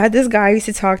 I got this guy I used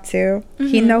to talk to.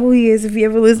 He know who he is. If you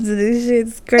ever listen to this shit,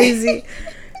 it's crazy.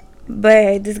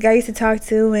 But this guy I used to talk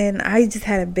to, and I just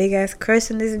had a big ass crush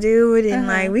on this dude, and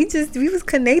like we was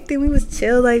connecting, we was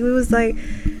chill, like we was like,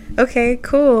 okay,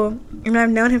 cool. And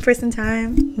I've known him for some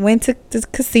time. Went to this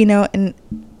casino, and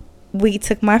we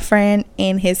took my friend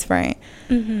and his friend.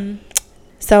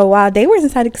 So while they were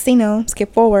inside the casino,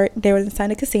 skip forward, they were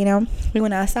inside the casino. We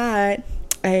went outside,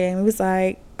 and we was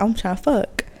like, I'm trying to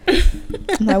fuck.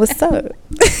 I'm like, what's up?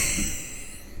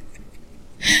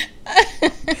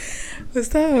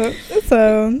 What's up?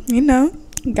 So, you know,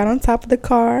 got on top of the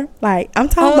car. Like, I'm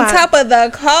talking about... On top of the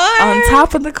car? On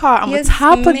top of the car. On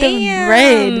top of the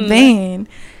red van.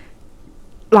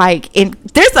 Like,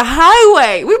 there's a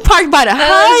highway. We parked by the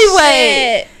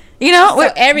highway. Shit. You know? So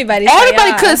everybody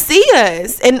could see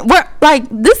us. And we're, like,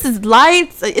 this is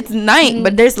lights. It's night,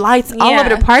 but there's lights all over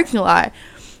the parking lot.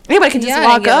 Anybody can just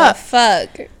walk up.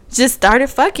 Fuck. Just started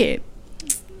fucking.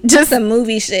 Just some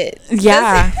movie shit.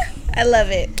 Yeah. I love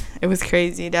it. It was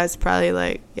crazy. That's probably,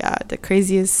 like, the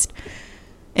craziest.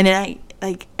 And then I,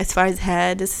 like, as far as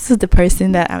head, this is the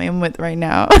person that I'm in with right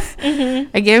now.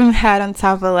 I gave him head on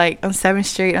top of, like, on 7th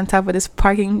Street, on top of this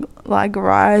parking lot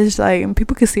garage. Like, and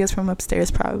people could see us from upstairs,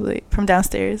 probably. From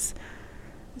downstairs.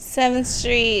 7th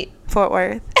Street. Fort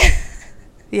Worth.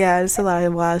 Yeah, there's a lot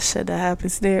of wild shit that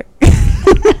happens there.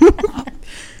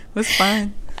 It was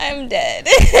fun. I'm dead.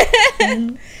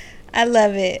 I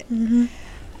love it.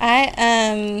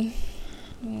 Let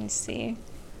me see.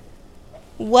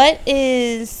 What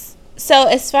is, so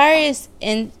as far as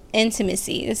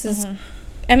intimacy, this is,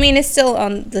 I mean, it's still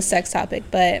on the sex topic,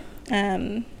 but I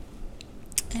know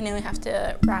we have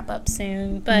to wrap up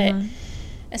soon, but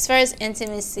as far as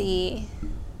intimacy,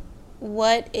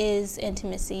 what is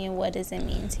intimacy and what does it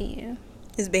mean to you?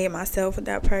 It's being myself with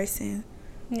that person.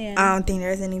 Yeah. I don't think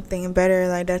there's anything better.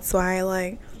 Like, that's why,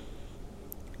 like,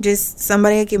 just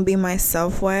somebody I can be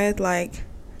myself with, like,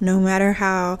 no matter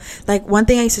how. Like, one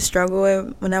thing I used to struggle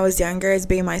with when I was younger is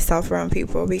being myself around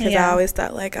people, because I always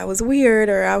thought, like, I was weird,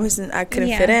 or I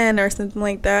couldn't fit in, or something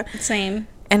like that. Same.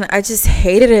 And I just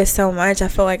hated it so much. I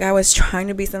felt like I was trying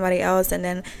to be somebody else, and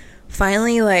then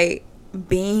finally, like,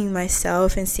 being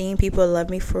myself and seeing people love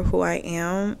me for who I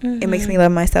am, it makes me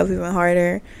love myself even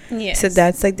harder. Yes. So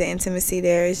that's, like, the intimacy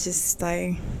there is just,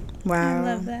 like, wow. I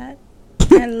love that.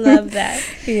 I love that.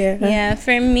 Yeah.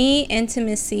 For me,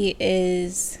 intimacy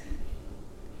is,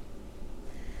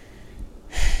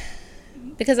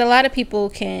 because a lot of people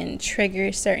can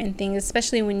trigger certain things,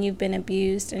 especially when you've been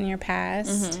abused in your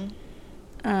past,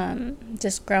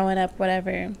 just growing up,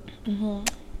 whatever.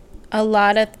 A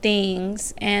lot of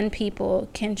things and people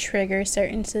can trigger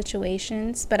certain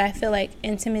situations, but I feel like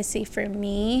intimacy for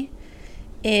me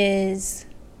is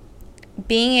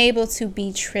being able to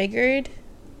be triggered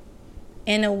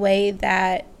in a way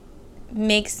that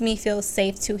makes me feel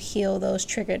safe to heal those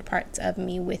triggered parts of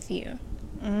me with you.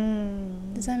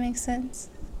 Does that make sense?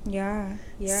 Yeah.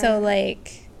 So,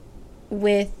 like,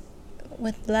 with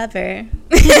Lover,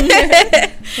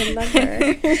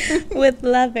 with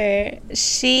Lover,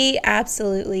 she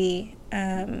absolutely,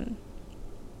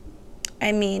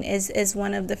 is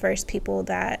one of the first people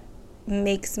that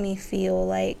makes me feel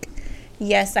like,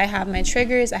 yes, I have my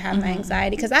triggers, I have my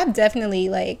anxiety, because I've definitely,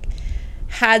 like,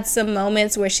 had some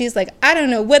moments where she's like, I don't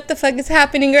know what the fuck is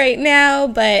happening right now,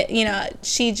 but, you know,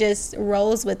 she just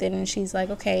rolls with it, and she's like,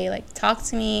 okay, like, talk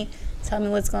to me, tell me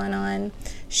what's going on.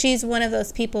 She's one of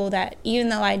those people that, even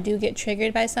though I do get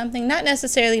triggered by something, not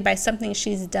necessarily by something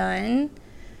she's done,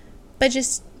 but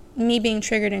just me being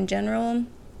triggered in general,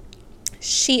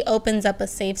 she opens up a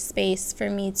safe space for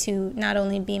me to not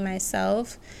only be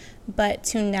myself, but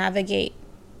to navigate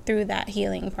through that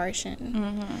healing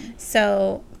portion.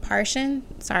 So, portion.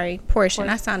 I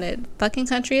sounded fucking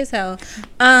country as hell.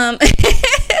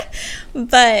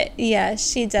 But yeah,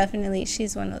 she's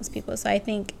one of those people. So I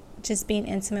think just being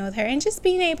intimate with her and just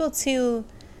being able to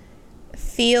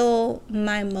feel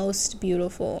my most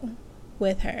beautiful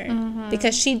with her,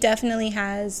 because she definitely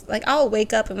has, like, I'll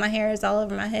wake up and my hair is all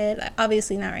over my head. Like,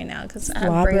 obviously not right now because I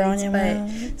have braids,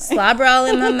 but slobber all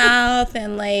in my mouth,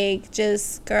 and, like,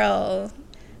 just, girl.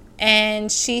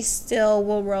 And she still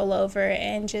will roll over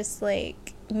and just,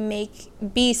 like,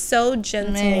 be so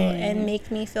gentle and make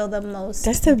me feel the most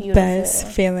That's the beautiful. best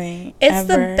feeling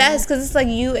It's ever. the best, because it's like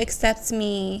you accept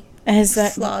me as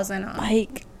flaws and all.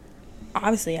 Like,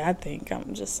 obviously I think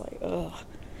I'm just like, ugh.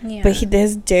 Yeah. But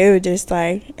this dude just,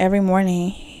 like, every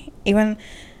morning, even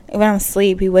when I'm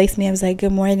asleep, he wakes me up, he's like,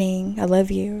 good morning, I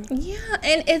love you. Yeah,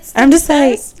 and it's I'm just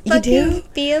like, you do?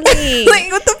 feeling.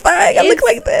 Like, what the fuck? I look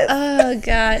like this. Oh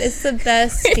God, it's the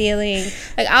best feeling.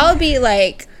 Like, I'll be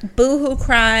like boohoo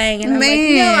crying, and I'm like,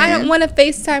 no, I don't want to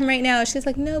FaceTime right now. She's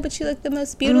like, no, but you look the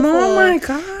most beautiful. Oh my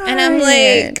God. And I'm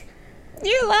like,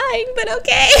 you're lying, but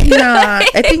okay. Nah,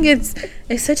 I think it's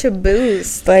such a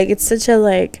boost. Like, it's such a,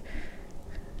 like,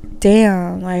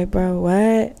 damn, like, bro,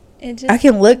 what? I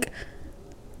can look,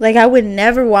 like, I would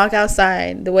never walk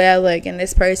outside the way I look, and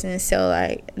this person is still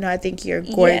like, no, I think you're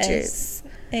gorgeous.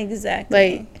 Yes,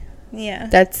 exactly. Like, yeah,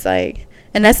 that's like,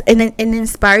 and it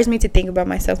inspires me to think about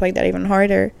myself like that even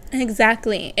harder.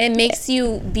 Exactly. It makes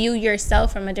you view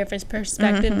yourself from a different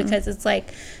perspective, because it's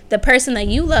like the person that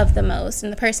you love the most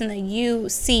and the person that you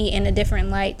see in a different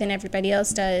light than everybody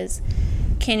else does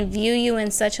can view you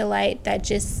in such a light that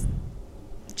just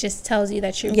tells you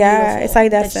that you're beautiful. It's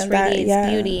like that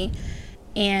beauty.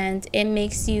 And it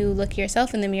makes you look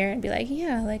yourself in the mirror and be like,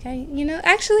 yeah, like I am,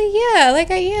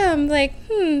 like,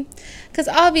 because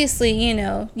obviously, you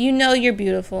know you're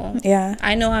beautiful. Yeah,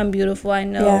 I know I'm beautiful. I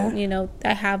know,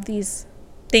 I have these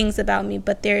things about me,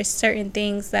 but there's certain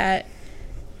things that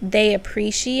they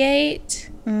appreciate.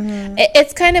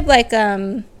 It's kind of like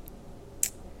it's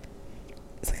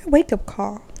like a wake-up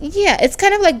call. Yeah, it's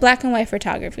kind of like black and white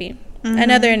photography.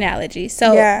 Another analogy.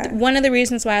 So one of the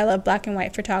reasons why I love black and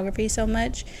white photography so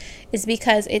much is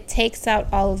because it takes out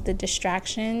all of the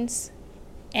distractions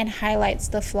and highlights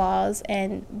the flaws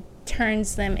and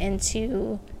turns them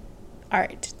into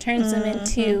art, turns them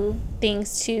into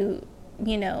things to,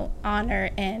 honor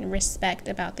and respect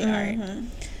about the art.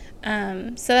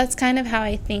 So that's kind of how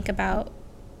I think about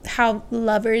how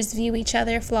lovers view each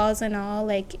other, flaws and all,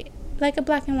 like a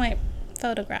black and white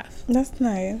photograph. That's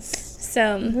nice.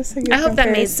 So I hope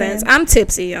that made sense. I'm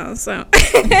tipsy, y'all, so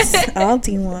I'll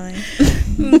do one.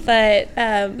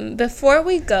 But before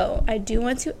we go, I do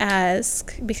want to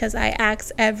ask, because I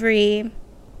ask every,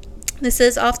 this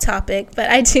is off topic, but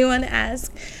I do want to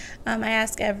ask, I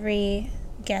ask every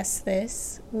guest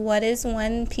this: what is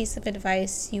one piece of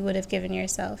advice you would have given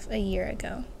yourself a year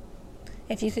ago?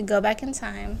 If you could go back in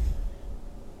time,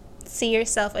 see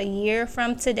yourself a year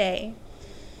from today,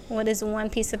 what is one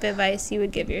piece of advice you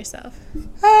would give yourself?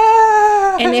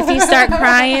 And if you start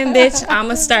crying, bitch,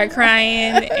 I'ma start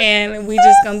crying, and we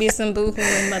just gonna be some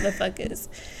boo-hooing motherfuckers.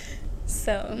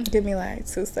 So give me like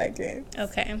 2 seconds.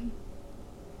 Okay.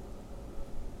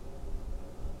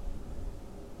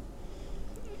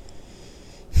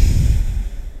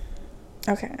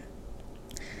 Okay.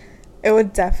 It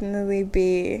would definitely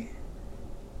be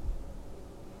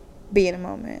in a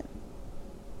moment,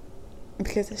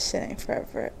 because this shit ain't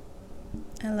forever.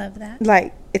 I love that.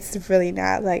 Like, it's really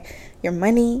not. Like, your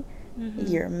money,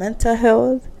 your mental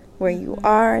health, where you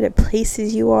are, the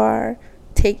places you are,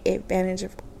 take advantage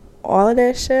of all of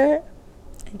that shit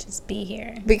and just be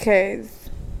here, because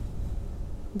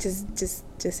just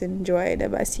enjoy it the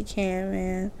best you can,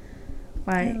 man.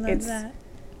 Like, I love that.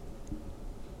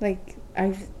 Like,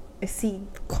 I see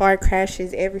car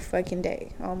crashes every fucking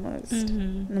day almost,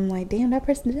 and I'm like, damn, did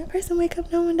that person wake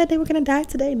up knowing that they were gonna die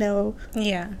today? No.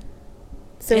 Yeah.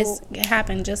 So it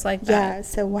happened just like that. Yeah.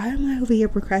 So why am I over here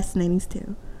procrastinating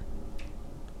still?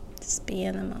 Just be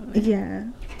in the moment. Yeah.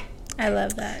 I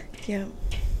love that. Yeah.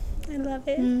 I love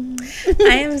it.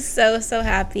 I am so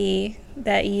happy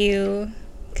that you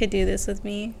could do this with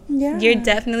me. Yeah. You're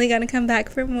definitely gonna come back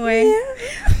for more. Yeah.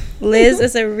 Liz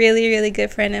is a really, really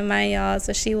good friend of mine, y'all,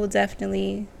 so she will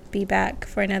definitely be back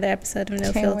for another episode of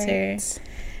No Filter. Wait.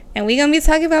 And we're going to be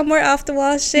talking about more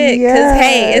off-the-wall shit, because,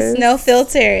 hey, it's No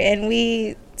Filter, and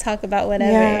we talk about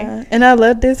whatever. Yeah, and I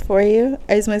love this for you.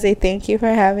 I just want to say thank you for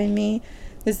having me.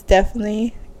 This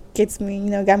definitely gets me,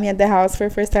 got me at the house for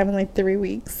the first time in like 3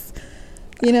 weeks.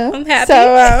 I'm happy.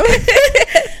 So,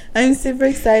 I'm super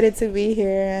excited to be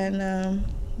here, and,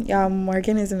 y'all,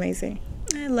 Morgan is amazing.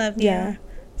 I love you. Yeah.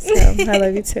 So, I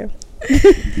love you too.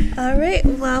 All right.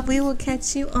 Well, we will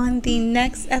catch you on the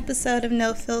next episode of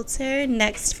No Filter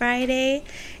next Friday.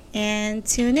 And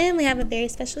tune in. We have a very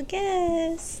special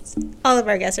guest. All of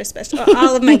our guests are special.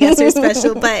 All of my guests are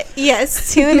special. But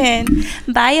yes, tune in.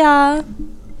 Bye, y'all.